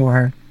 for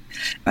sure.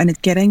 And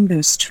getting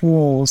those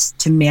tools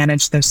to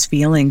manage those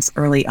feelings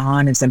early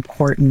on is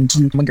important.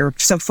 And when you're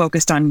so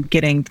focused on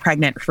getting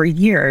pregnant for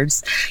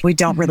years, we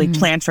don't really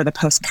plan for the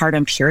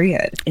postpartum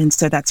period. And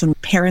so that's when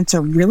parents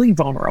are really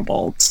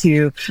vulnerable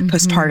to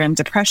postpartum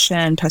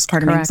depression,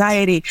 postpartum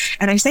anxiety.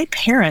 And I say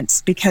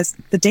parents because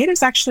the data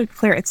is actually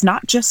clear. It's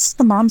not just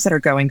the moms that are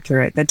going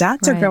through it. The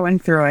dads are going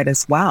through it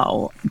as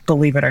well,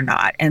 believe it or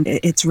not. And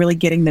it's really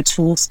getting the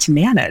tools to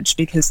manage,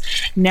 because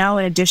now,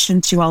 in addition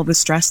to all the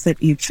stress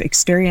that you've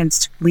experienced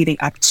leading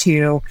up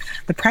to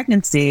the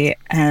pregnancy,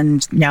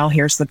 and now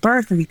here's the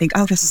birth, and you think,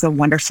 oh, this is a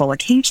wonderful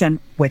occasion,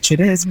 which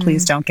it is,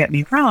 please don't get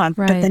me wrong,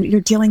 but then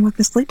you're dealing with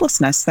the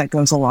sleeplessness that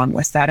goes along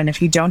with that. And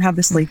if you don't have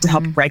the sleep to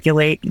help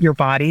regulate your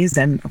bodies,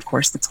 then of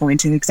course it's going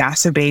to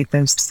exacerbate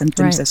those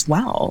symptoms as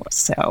well.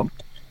 So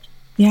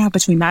yeah,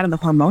 between that and the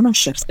hormonal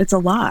shifts, it's a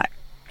lot.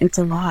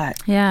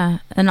 Yeah.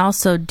 And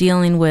also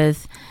dealing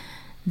with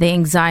the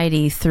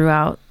anxiety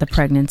throughout the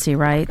pregnancy,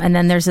 right? And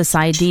then there's this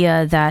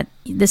idea that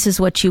this is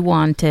what you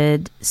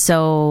wanted.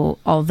 So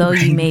although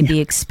you may be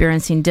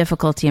experiencing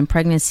difficulty in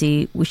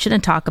pregnancy, we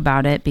shouldn't talk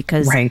about it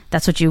because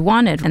that's what you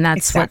wanted. And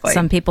that's what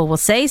some people will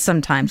say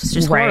sometimes. It's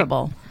just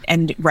horrible.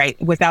 And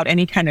without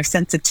any kind of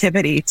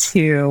sensitivity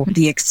to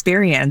the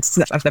experience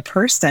of the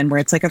person, where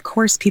it's like, of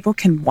course, people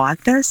can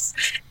want this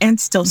and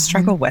still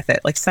struggle with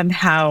it. Like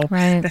somehow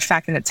the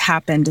fact that it's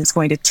happened is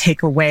going to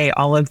take away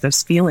all of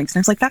those feelings.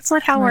 And it's like, that's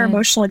not how our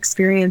emotional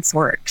experience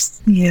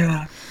works.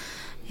 Yeah,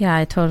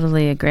 I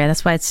totally agree.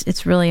 That's why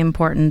it's really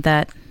important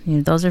that, you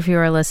know, those of you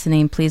who are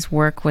listening, please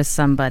work with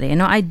somebody. You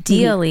know,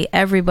 ideally,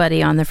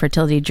 everybody on the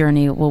fertility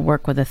journey will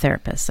work with a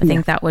therapist. I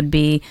think that would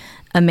be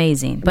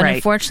amazing. But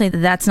unfortunately,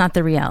 that's not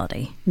the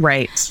reality.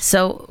 Right.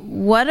 So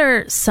what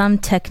are some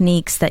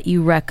techniques that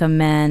you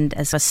recommend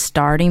as a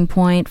starting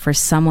point for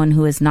someone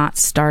who has not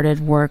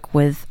started work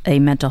with a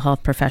mental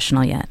health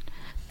professional yet?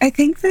 I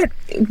think that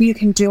you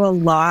can do a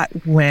lot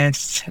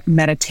with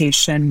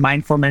meditation,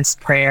 mindfulness,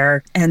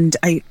 prayer, and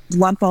I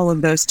lump all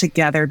of those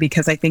together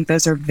because I think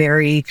those are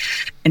very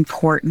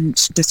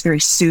important, just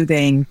very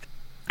soothing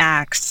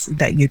acts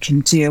that you can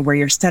do where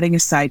you're setting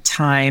aside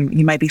time.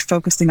 You might be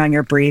focusing on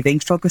your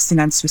breathing, focusing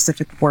on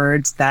specific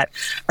words that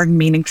are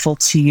meaningful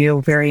to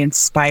you, very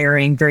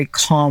inspiring, very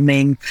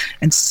calming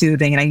and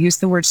soothing. And I use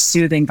the word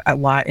soothing a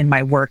lot in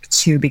my work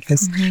too,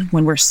 because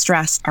when we're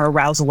stressed, our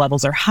arousal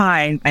levels are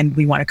high and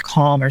we want to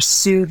calm or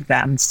soothe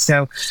them.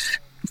 So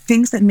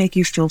things that make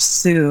you feel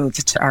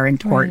soothed are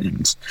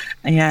important.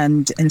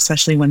 And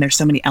especially when there's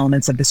so many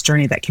elements of this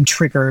journey that can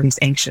trigger these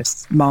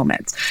anxious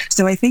moments.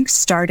 So I think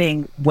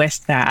starting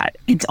with that,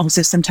 and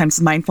also sometimes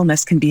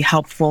mindfulness can be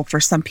helpful for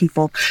some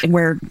people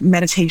where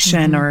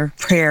meditation or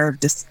prayer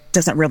just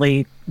doesn't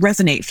really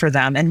resonate for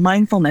them. And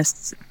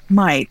mindfulness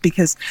might,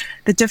 because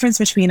the difference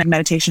between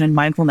meditation and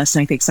mindfulness,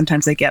 and I think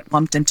sometimes they get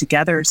lumped in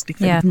together, is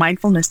because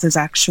mindfulness is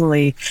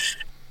actually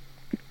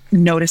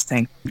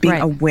noticing,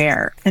 being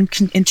aware, and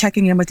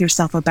checking in with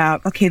yourself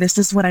about, okay, this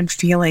is what I'm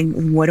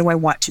feeling. What do I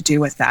want to do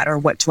with that? Or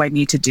what do I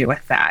need to do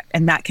with that?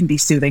 And that can be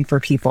soothing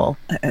for people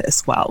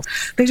as well.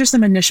 These are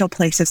some initial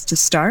places to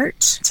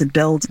start to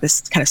build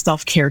this kind of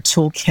self-care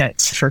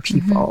toolkit for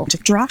people to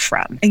draw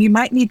from. And you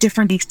might need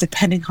different things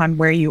depending on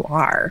where you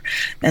are.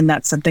 And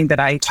that's something that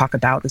I talk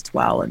about as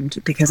well.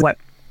 And because what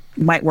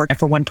might work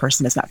for one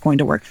person is not going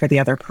to work for the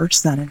other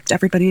person.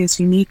 Everybody is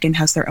unique and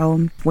has their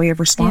own way of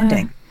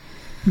responding.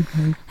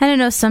 I don't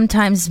know,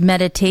 sometimes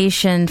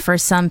meditation for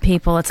some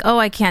people, it's,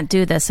 I can't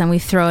do this, and we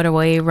throw it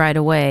away right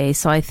away.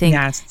 So I think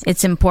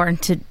it's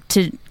important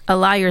to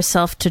allow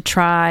yourself to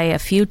try a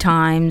few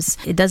times.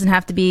 It doesn't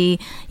have to be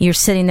you're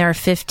sitting there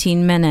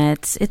 15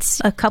 minutes.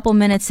 It's a couple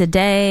minutes a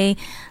day.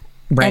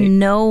 Right. And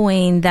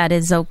knowing that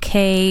it's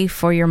okay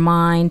for your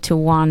mind to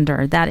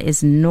wander. That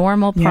is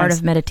normal part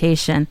of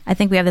meditation. I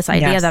think we have this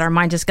idea that our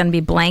mind is going to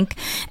be blank,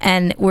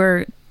 and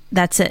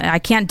that's it. I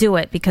can't do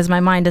it because my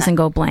mind doesn't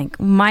go blank.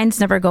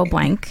 Minds never go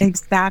blank.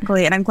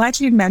 Exactly. And I'm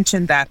glad you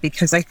mentioned that,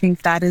 because I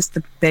think that is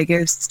the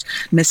biggest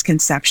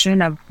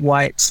misconception of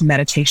what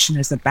meditation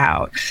is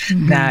about.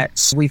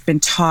 That we've been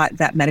taught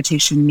that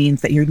meditation means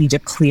that you need to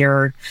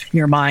clear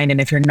your mind. And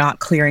if you're not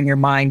clearing your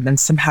mind, then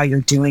somehow you're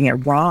doing it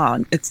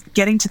wrong. It's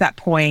getting to that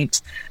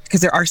point,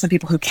 because there are some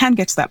people who can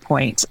get to that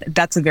point.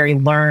 That's a very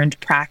learned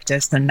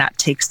practice, and that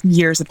takes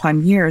years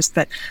upon years.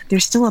 But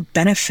there's still a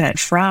benefit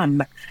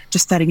from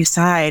just setting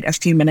aside a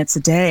few minutes a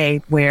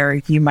day where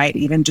you might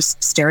even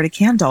just stare at a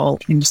candle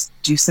and just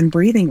do some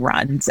breathing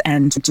runs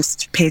and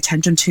just pay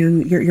attention to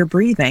your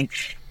breathing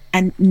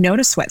and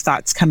notice what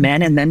thoughts come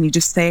in, and then you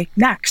just say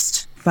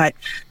next. But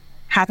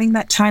having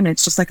that time,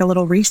 it's just like a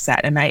little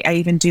reset. And I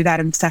even do that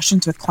in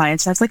sessions with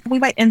clients. I was like, we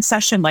might end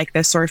session like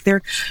this, or if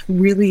they're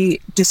really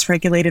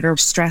dysregulated or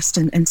stressed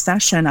in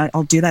session,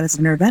 I'll do that as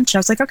an intervention. I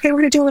was like, okay, we're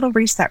going to do a little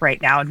reset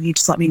right now, and you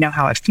just let me know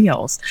how it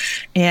feels.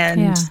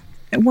 And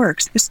it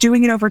works. Just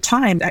doing it over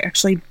time, that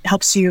actually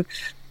helps you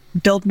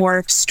build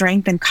more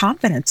strength and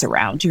confidence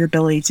around your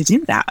ability to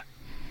do that.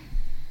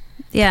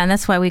 Yeah, and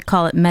that's why we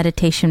call it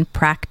meditation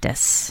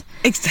practice.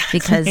 Exactly.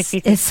 Because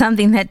it's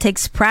something that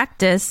takes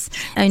practice.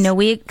 I know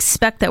we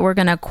expect that we're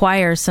going to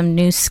acquire some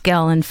new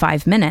skill in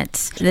 5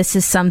 minutes. This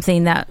is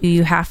something that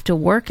you have to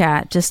work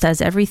at, just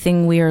as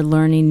everything we are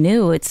learning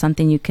new. It's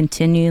something you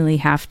continually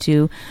have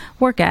to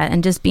work at,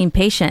 and just being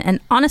patient. And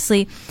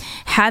honestly,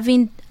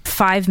 having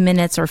 5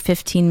 minutes or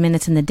 15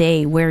 minutes in the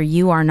day where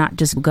you are not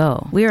just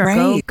go. We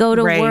are go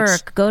to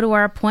work, go to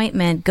our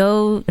appointment,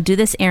 go do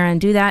this errand,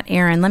 do that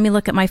errand. Let me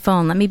look at my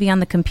phone. Let me be on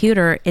the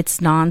computer. It's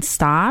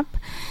nonstop.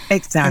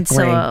 Exactly. And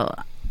so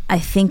I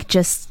think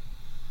just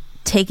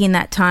taking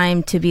that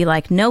time to be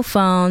like, no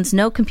phones,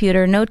 no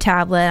computer, no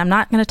tablet. I'm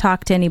not going to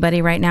talk to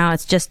anybody right now.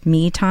 It's just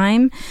me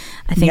time.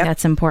 I think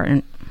that's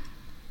important.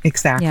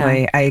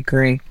 Exactly. I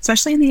agree.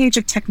 Especially in the age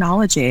of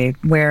technology,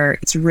 where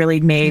it's really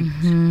made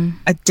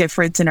a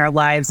difference in our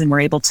lives, and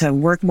we're able to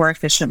work more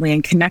efficiently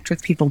and connect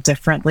with people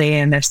differently.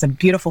 And there's some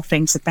beautiful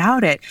things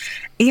about it.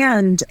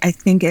 And I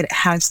think it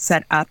has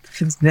set up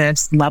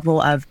this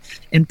level of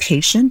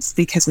impatience,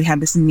 because we have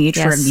this need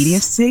for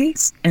immediacy.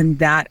 And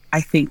that, I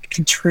think,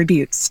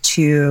 contributes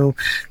to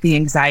the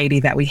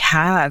anxiety that we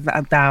have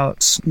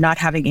about not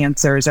having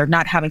answers, or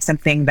not having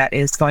something that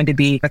is going to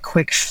be a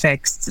quick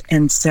fix.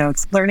 And so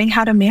it's learning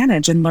how to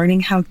manage and learning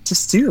how to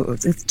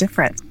soothe. It's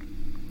different.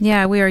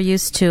 Yeah, we are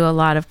used to a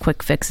lot of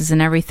quick fixes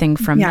and everything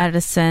from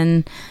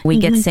medicine. We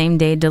get same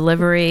day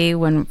delivery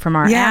from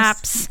our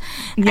apps.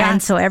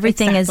 And so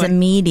everything is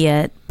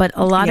immediate. But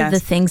a lot of the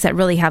things that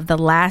really have the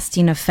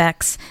lasting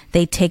effects,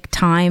 they take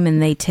time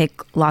and they take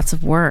lots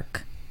of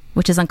work,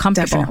 which is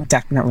uncomfortable.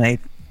 Definitely.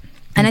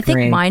 And I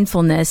think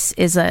mindfulness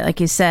is, like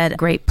you said, a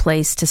great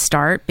place to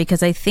start,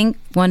 because I think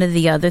one of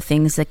the other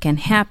things that can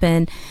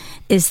happen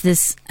is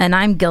this, and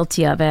I'm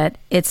guilty of it,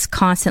 it's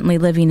constantly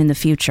living in the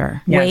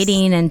future,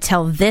 waiting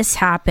until this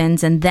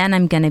happens, and then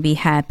I'm going to be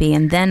happy,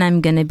 and then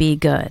I'm going to be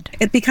good.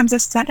 It becomes a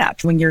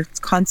setup when you're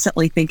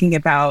constantly thinking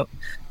about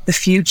the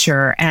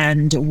future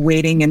and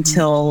waiting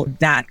until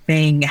that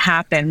thing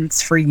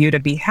happens for you to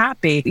be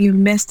happy. You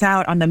miss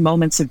out on the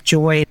moments of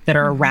joy that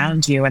are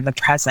around you in the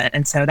present.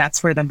 And so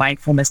that's where the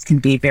mindfulness can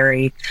be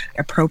very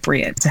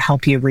appropriate to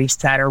help you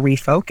reset or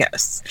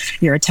refocus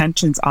your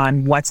attentions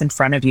on what's in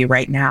front of you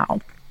right now.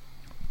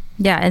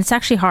 Yeah, and it's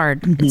actually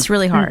hard. It's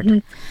really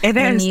hard. It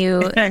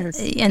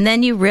is. And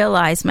then you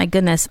realize, my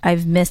goodness,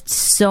 I've missed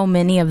so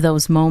many of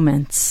those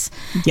moments.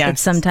 It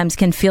sometimes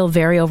can feel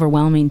very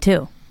overwhelming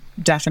too.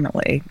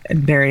 Definitely.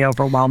 Very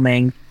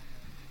overwhelming,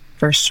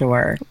 for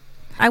sure.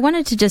 I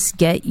wanted to just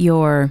get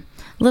your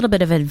little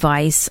bit of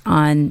advice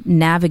on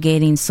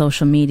navigating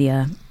social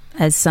media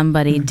as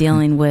somebody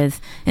dealing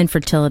with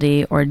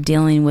infertility or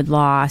dealing with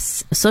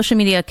loss. Social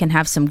media can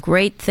have some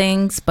great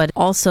things, but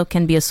also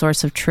can be a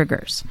source of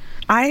triggers.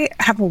 I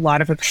have a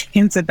lot of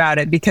opinions about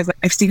it, because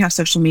I've seen how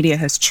social media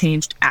has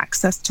changed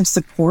access to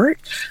support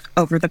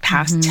over the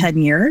past 10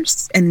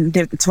 years. And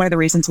it's one of the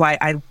reasons why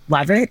I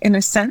love it, in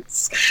a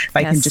sense. If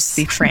I can just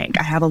be frank,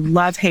 I have a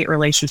love-hate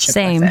relationship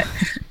with it.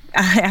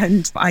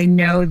 And I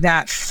know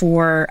that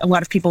for a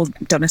lot of people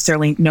don't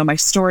necessarily know my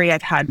story.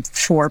 I've had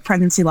 4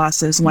 pregnancy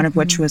losses, one of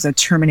which was a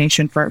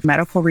termination for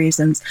medical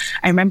reasons.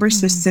 I remember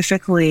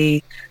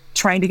specifically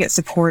trying to get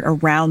support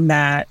around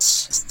that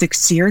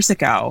 6 years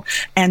ago,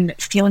 and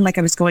feeling like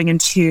I was going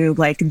into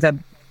like the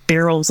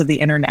barrels of the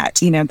internet,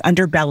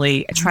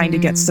 underbelly, trying to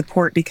get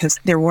support because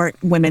there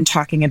weren't women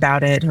talking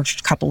about it or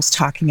couples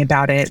talking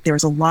about it. There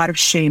was a lot of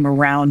shame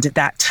around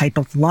that type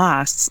of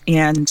loss.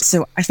 And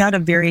so I found a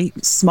very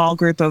small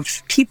group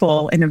of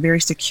people in a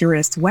very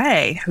securest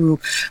way who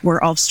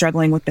were all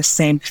struggling with the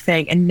same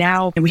thing. And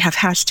now we have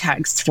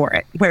hashtags for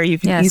it where you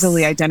can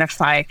easily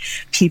identify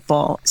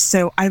people.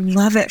 So I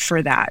love it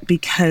for that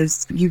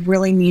because you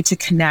really need to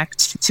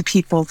connect to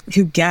people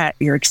who get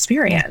your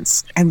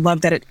experience. I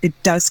love that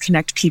it does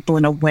connect people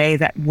in a way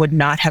that would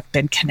not have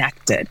been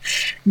connected.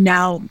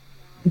 Now,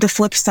 the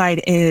flip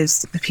side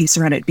is the piece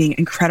around it being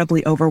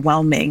incredibly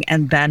overwhelming.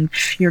 And then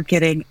you're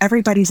getting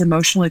everybody's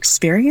emotional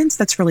experience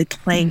that's really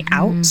playing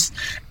out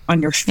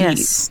on your feed.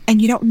 Yes.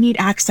 And you don't need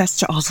access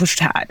to all of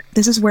that.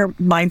 This is where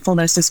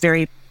mindfulness is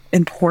very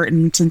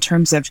important in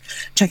terms of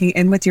checking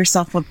in with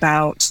yourself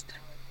about,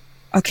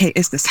 okay,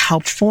 is this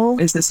helpful?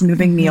 Is this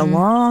moving me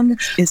along?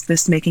 Is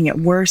this making it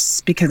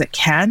worse because it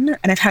can?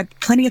 And I've had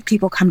plenty of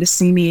people come to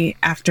see me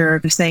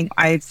after saying,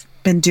 I've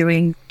been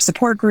doing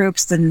support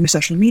groups and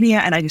social media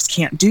and I just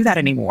can't do that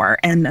anymore.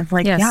 And I'm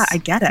like, yeah, I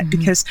get it,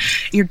 because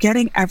you're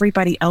getting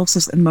everybody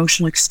else's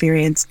emotional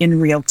experience in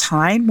real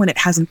time when it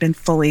hasn't been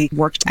fully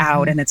worked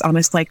out. And it's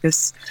almost like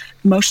this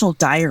emotional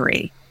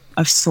diary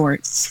of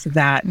sorts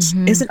that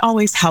isn't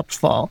always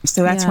helpful.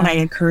 So that's when I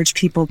encourage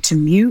people to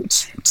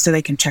mute so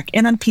they can check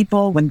in on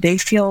people when they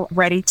feel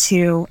ready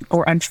to,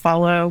 or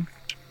unfollow,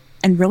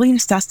 and really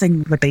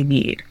assessing what they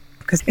need,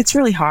 because it's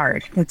really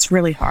hard. It's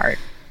really hard.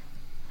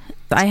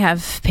 I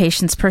have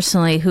patients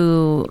personally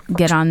who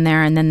get on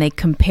there and then they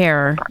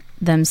compare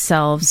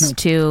themselves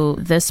to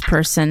this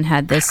person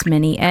had this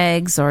many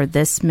eggs or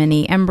this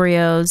many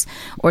embryos,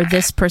 or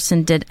this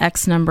person did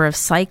X number of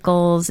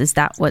cycles. Is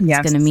that what's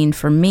going to mean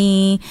for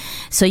me?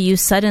 So you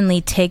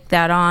suddenly take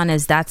that on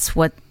as that's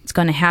what's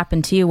going to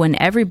happen to you,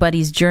 when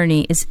everybody's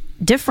journey is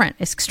different.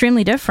 It's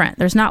extremely different.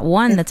 There's not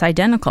one that's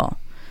identical.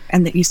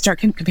 And that you start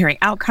comparing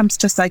outcomes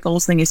to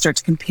cycles, then you start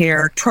to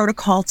compare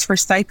protocols for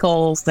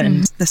cycles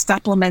and the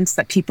supplements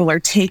that people are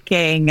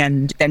taking,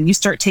 and then you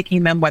start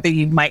taking them whether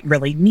you might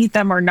really need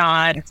them or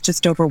not. It's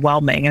just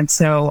overwhelming. And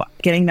so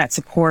getting that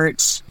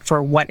support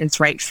for what is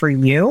right for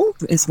you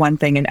is one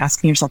thing, and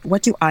asking yourself,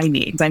 what do I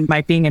need? Am I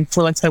being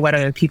influenced by what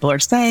other people are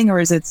saying, or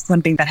is it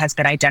something that has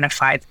been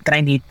identified that I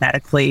need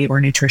medically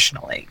or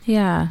nutritionally?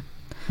 Yeah.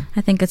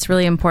 I think it's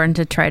really important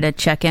to try to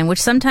check in, which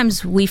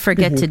sometimes we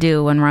forget to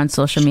do when we're on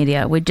social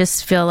media. We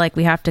just feel like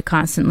we have to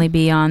constantly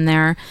be on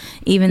there,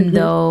 even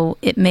though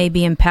it may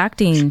be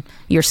impacting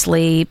your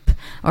sleep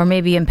or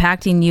maybe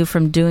impacting you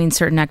from doing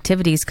certain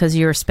activities because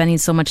you're spending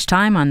so much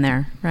time on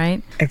there,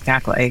 right?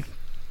 Exactly.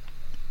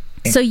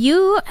 So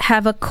you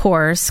have a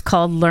course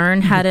called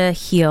Learn How to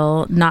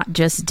Heal, Not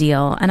Just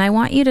Deal. And I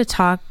want you to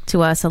talk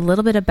to us a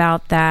little bit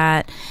about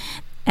that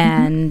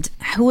and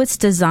who it's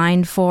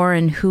designed for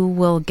and who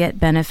will get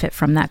benefit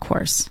from that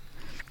course.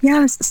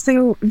 Yes.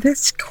 So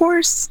this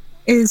course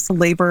is a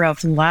labor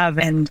of love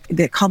and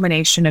the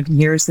culmination of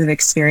years of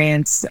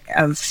experience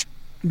of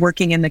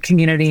working in the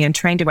community and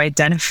trying to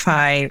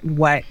identify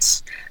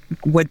what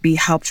would be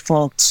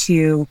helpful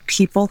to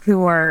people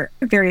who are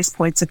at various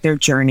points of their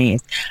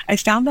journeys. I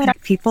found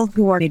that people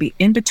who are maybe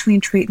in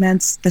between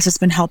treatments, this has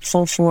been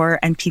helpful for,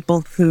 and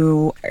people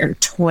who are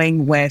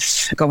toying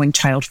with going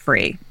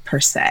child-free per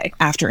se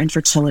after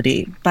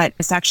infertility. But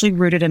it's actually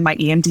rooted in my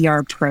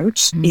EMDR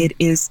approach. It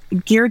is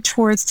geared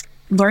towards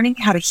learning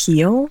how to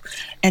heal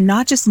and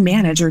not just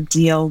manage or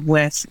deal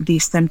with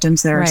these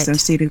symptoms that are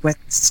associated with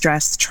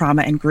stress,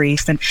 trauma, and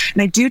grief. And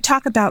I do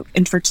talk about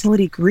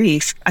infertility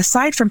grief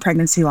aside from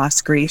pregnancy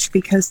loss grief,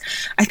 because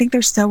I think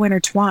they're so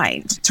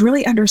intertwined. It's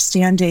really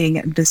understanding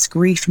this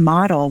grief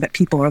model that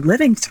people are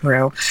living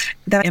through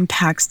that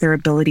impacts their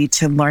ability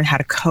to learn how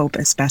to cope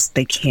as best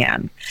they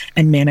can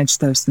and manage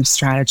those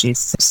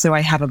strategies. So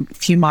I have a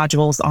few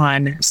modules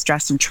on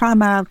stress and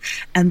trauma,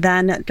 and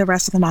then the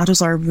rest of the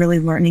modules are really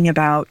learning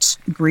about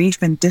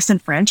grief and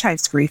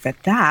disenfranchised grief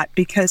at that,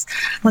 because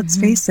let's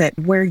face it,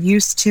 we're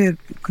used to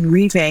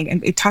grieving,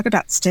 and we talk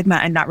about stigma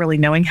and not really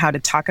knowing how to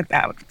talk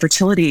about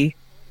fertility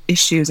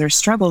issues or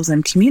struggles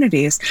in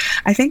communities.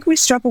 I think we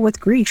struggle with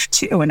grief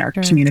too in our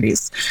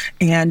communities,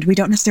 and we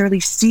don't necessarily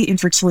see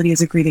infertility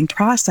as a grieving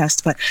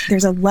process, but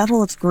there's a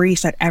level of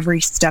grief at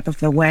every step of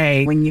the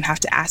way when you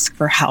have to ask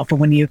for help, or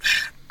when you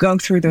go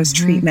through those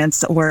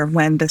treatments, or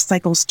when the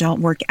cycles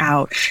don't work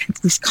out. It's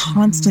this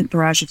constant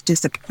barrage of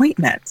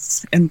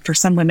disappointments. And for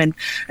some women,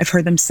 I've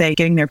heard them say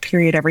getting their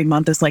period every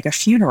month is like a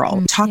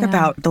funeral. Talk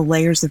about the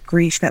layers of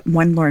grief that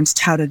one learns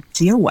how to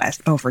deal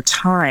with over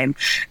time.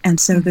 And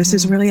so this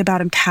is really about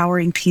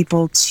empowering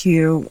people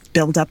to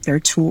build up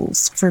their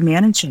tools for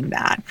managing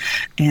that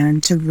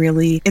and to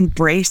really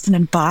embrace and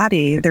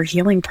embody their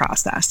healing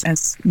process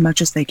as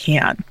much as they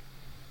can.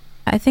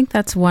 I think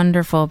that's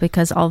wonderful,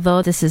 because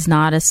although this is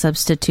not a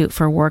substitute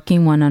for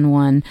working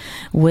one-on-one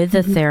with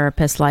a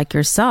therapist like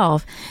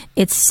yourself,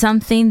 it's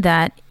something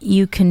that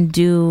you can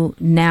do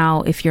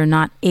now if you're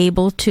not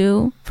able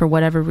to, for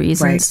whatever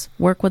reasons,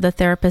 work with a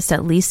therapist,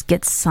 at least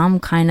get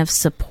some kind of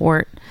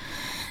support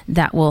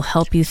that will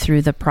help you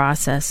through the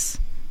process.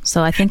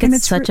 So I think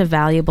it's such a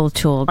valuable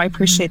tool. I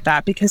appreciate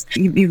that, because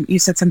you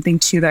said something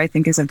too that I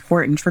think is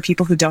important for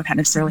people who don't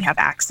necessarily have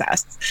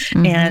access.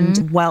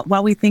 And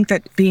while we think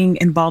that being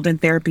involved in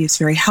therapy is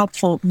very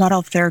helpful, not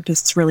all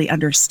therapists really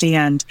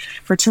understand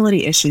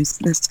fertility issues.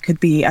 This could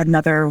be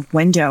another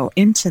window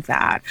into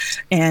that,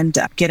 and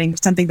getting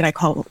something that I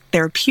call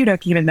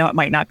therapeutic, even though it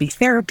might not be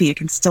therapy, it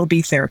can still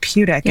be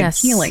therapeutic and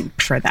healing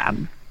for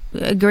them.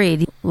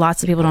 Agreed.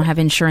 Lots of people don't have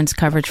insurance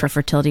coverage for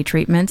fertility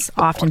treatments.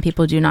 Often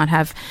people do not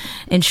have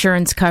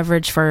insurance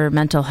coverage for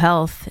mental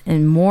health,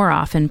 and more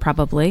often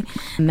probably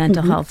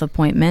mental health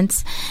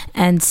appointments.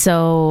 And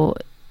so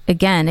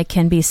again, it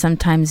can be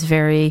sometimes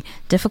very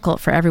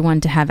difficult for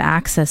everyone to have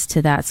access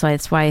to that. So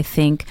that's why I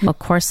think a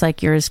course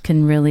like yours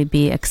can really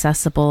be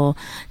accessible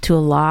to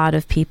a lot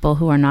of people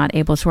who are not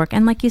able to work.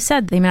 And like you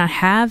said, they may not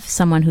have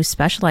someone who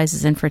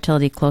specializes in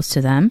fertility close to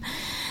them.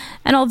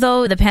 And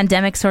although the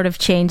pandemic sort of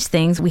changed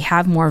things, we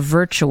have more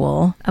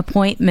virtual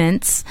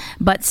appointments,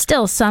 but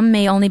still some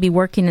may only be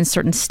working in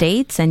certain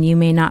states and you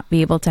may not be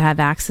able to have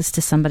access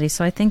to somebody.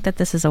 So I think that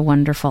this is a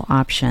wonderful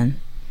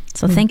option.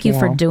 So thank you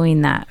for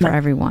doing that for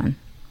everyone.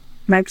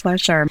 My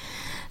pleasure.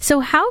 So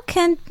how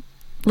can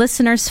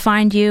listeners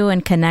find you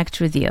and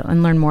connect with you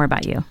and learn more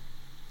about you?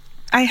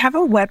 I have a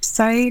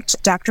website,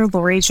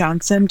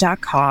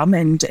 drloriejohnson.com,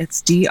 and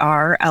it's DRLOREE,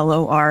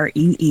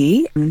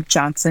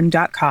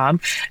 Johnson.com.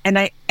 And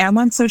I am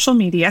on social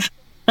media,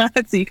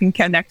 so you can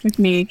connect with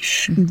me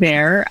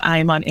there.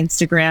 I'm on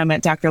Instagram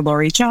at Dr.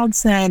 Laurie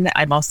Johnson.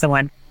 I'm also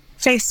on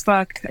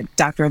Facebook,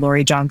 Dr.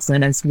 Laurie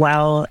Johnson as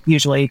well.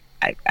 Usually,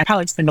 I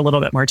probably spend a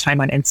little bit more time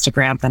on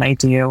Instagram than I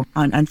do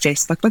on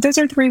Facebook. But those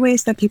are 3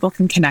 ways that people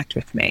can connect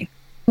with me.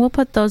 We'll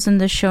put those in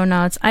the show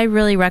notes. I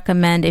really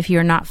recommend, if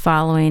you're not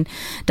following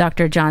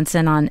Dr.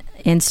 Johnson on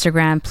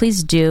Instagram,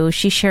 please do.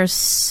 She shares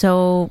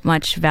so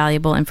much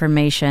valuable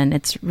information.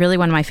 It's really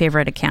one of my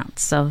favorite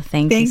accounts. So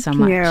thank you so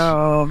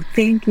much.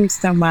 Thank you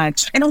so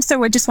much. And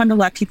also, I just wanted to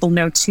let people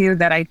know too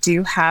that I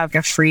do have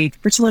a free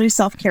fertility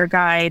self-care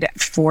guide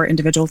for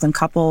individuals and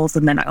couples.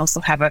 And then I also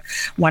have a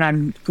one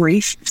on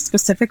grief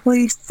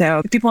specifically.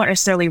 So if people aren't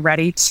necessarily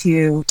ready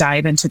to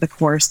dive into the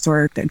course,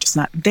 or they're just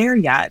not there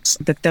yet,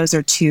 that those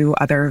are 2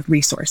 other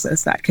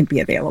resources that can be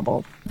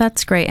available.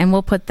 That's great. And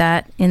we'll put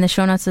that in the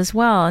show notes as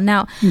well.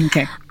 Now,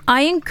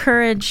 I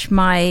encourage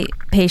my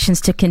patients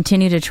to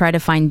continue to try to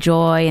find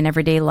joy in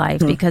everyday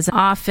life, because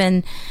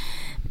often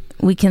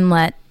we can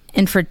let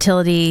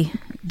infertility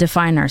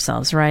define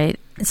ourselves, right?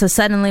 So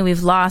suddenly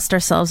we've lost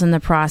ourselves in the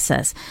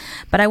process.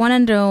 But I want to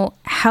know,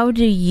 how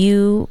do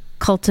you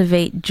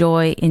cultivate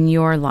joy in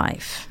your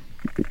life?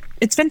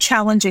 It's been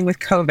challenging with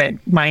COVID,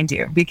 mind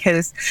you,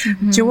 because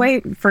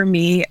joy for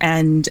me,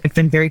 and I've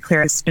been very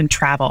clear, it's been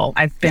travel.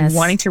 I've been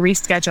wanting to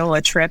reschedule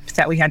a trip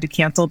that we had to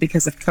cancel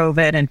because of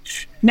COVID. And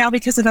now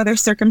because of other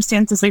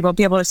circumstances, we won't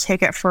be able to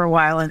take it for a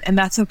while. And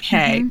that's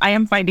okay. I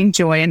am finding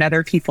joy in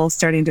other people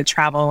starting to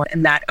travel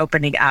and that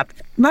opening up.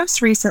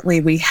 Most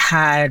recently, we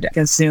had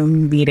a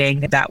Zoom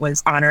meeting that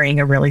was honoring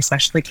a really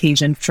special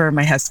occasion for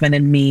my husband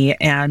and me.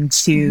 And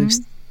to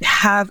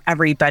have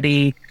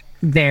everybody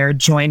there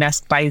join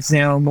us by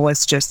Zoom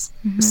was just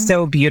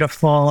so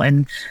beautiful.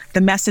 And the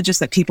messages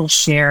that people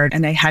shared,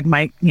 and I had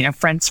my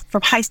friends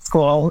from high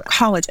school,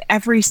 college,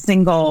 every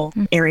single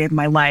area of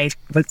my life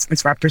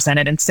was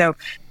represented. And so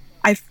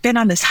I've been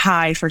on this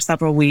high for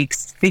several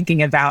weeks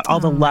thinking about all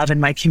the love in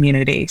my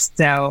community.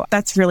 So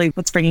that's really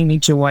what's bringing me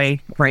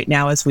joy right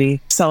now as we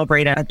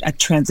celebrate a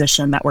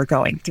transition that we're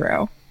going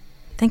through.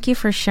 Thank you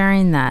for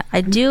sharing that.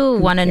 I do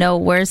want to know,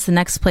 where's the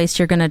next place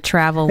you're going to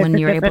travel when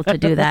you're able to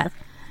do that?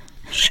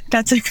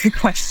 That's a good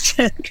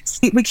question.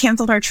 We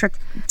canceled our trip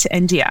to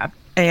India.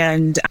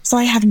 And so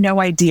I have no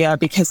idea,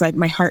 because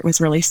my heart was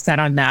really set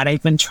on that.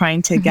 I've been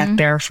trying to get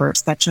there for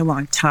such a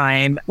long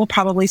time. We'll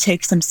probably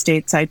take some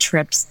stateside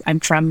trips. I'm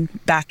from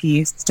back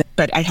east,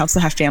 but I also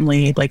have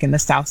family like in the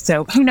south.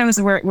 So who knows,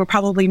 we'll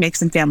probably make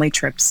some family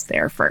trips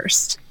there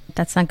first.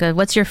 That's not good.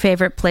 What's your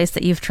favorite place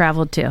that you've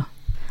traveled to?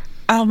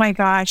 Oh my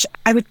gosh.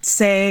 I would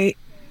say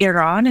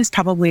Iran is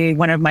probably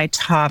one of my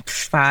top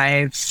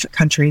 5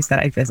 countries that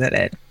I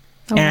visited.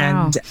 Oh,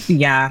 and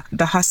wow.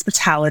 The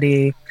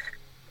hospitality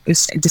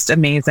is just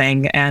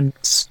amazing. And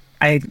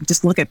I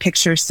just look at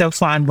pictures so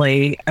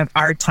fondly of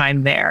our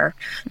time there,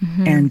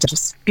 and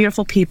just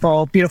beautiful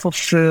people, beautiful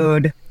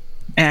food.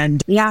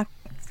 And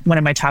one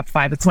of my top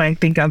 5. It's what I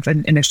think of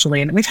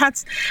initially. And we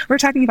were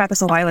talking about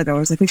this a while ago. It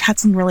was like, we've had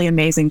some really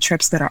amazing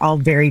trips that are all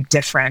very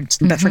different,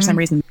 but for some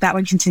reason that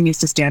one continues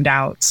to stand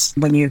out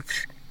when you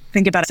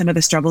think about some of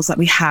the struggles that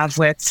we have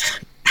with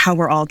how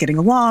we're all getting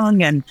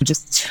along, and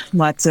just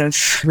lots of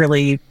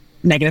really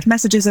negative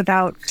messages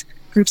about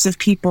groups of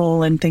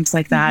people and things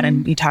like that.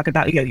 And you talk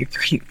about your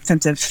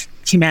sense of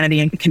humanity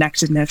and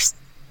connectedness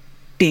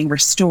being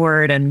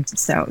restored. And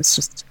so it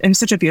was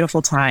such a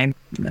beautiful time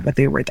that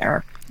they were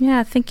there.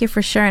 Yeah, thank you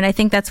for sharing. I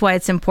think that's why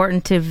it's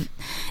important to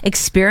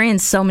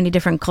experience so many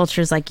different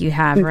cultures like you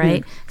have,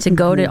 right? To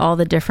go to all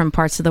the different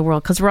parts of the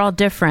world, because we're all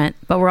different,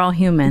 but we're all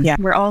human. Yeah,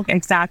 we're all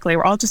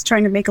just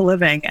trying to make a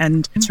living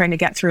and trying to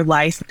get through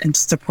life and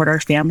to support our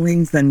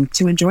families and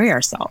to enjoy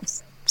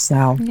ourselves.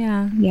 So,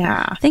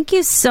 yeah. Thank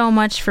you so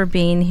much for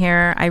being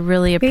here. I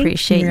really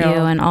appreciate you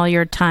and all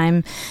your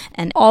time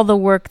and all the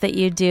work that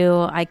you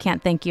do. I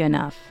can't thank you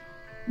enough.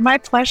 My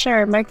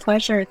pleasure. My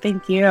pleasure.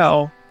 Thank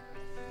you.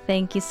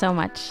 Thank you so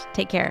much.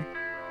 Take care.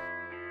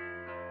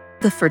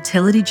 The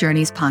Fertility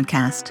Journeys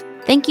Podcast.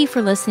 Thank you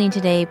for listening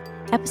today.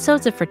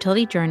 Episodes of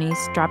Fertility Journeys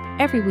drop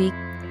every week.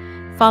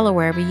 Follow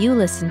wherever you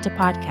listen to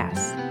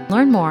podcasts.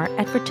 Learn more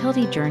at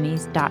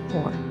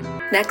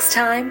fertilityjourneys.org. Next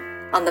time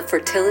on the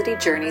Fertility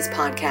Journeys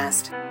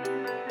Podcast.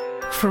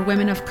 For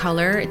women of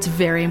color, it's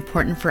very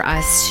important for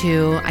us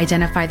to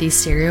identify these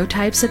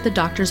stereotypes at the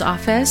doctor's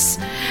office.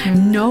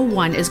 No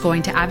one is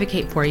going to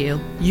advocate for you.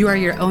 You are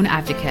your own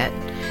advocate,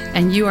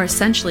 and you are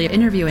essentially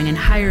interviewing and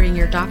hiring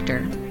your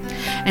doctor.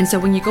 And so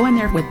when you go in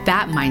there with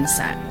that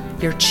mindset,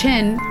 your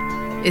chin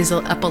is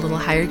up a little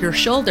higher, your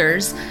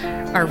shoulders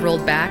are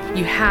rolled back,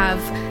 you have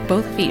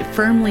both feet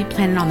firmly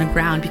planted on the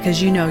ground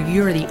because you know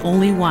you're the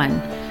only one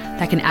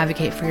that can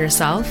advocate for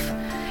yourself.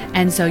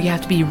 And so you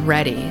have to be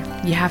ready.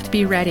 You have to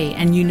be ready,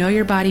 and you know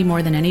your body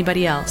more than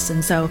anybody else.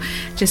 And so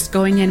just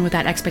going in with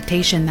that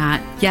expectation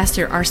that, yes,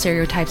 there are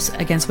stereotypes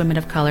against women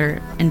of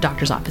color in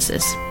doctors'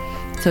 offices.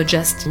 So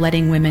just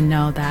letting women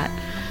know that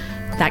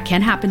that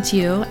can happen to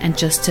you, and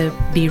just to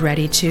be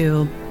ready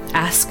to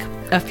ask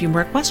a few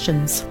more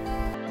questions.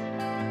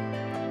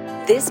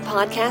 This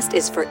podcast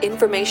is for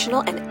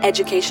informational and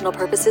educational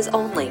purposes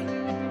only.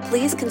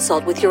 Please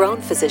consult with your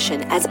own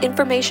physician, as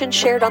information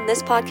shared on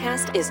this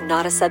podcast is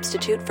not a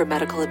substitute for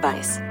medical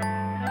advice.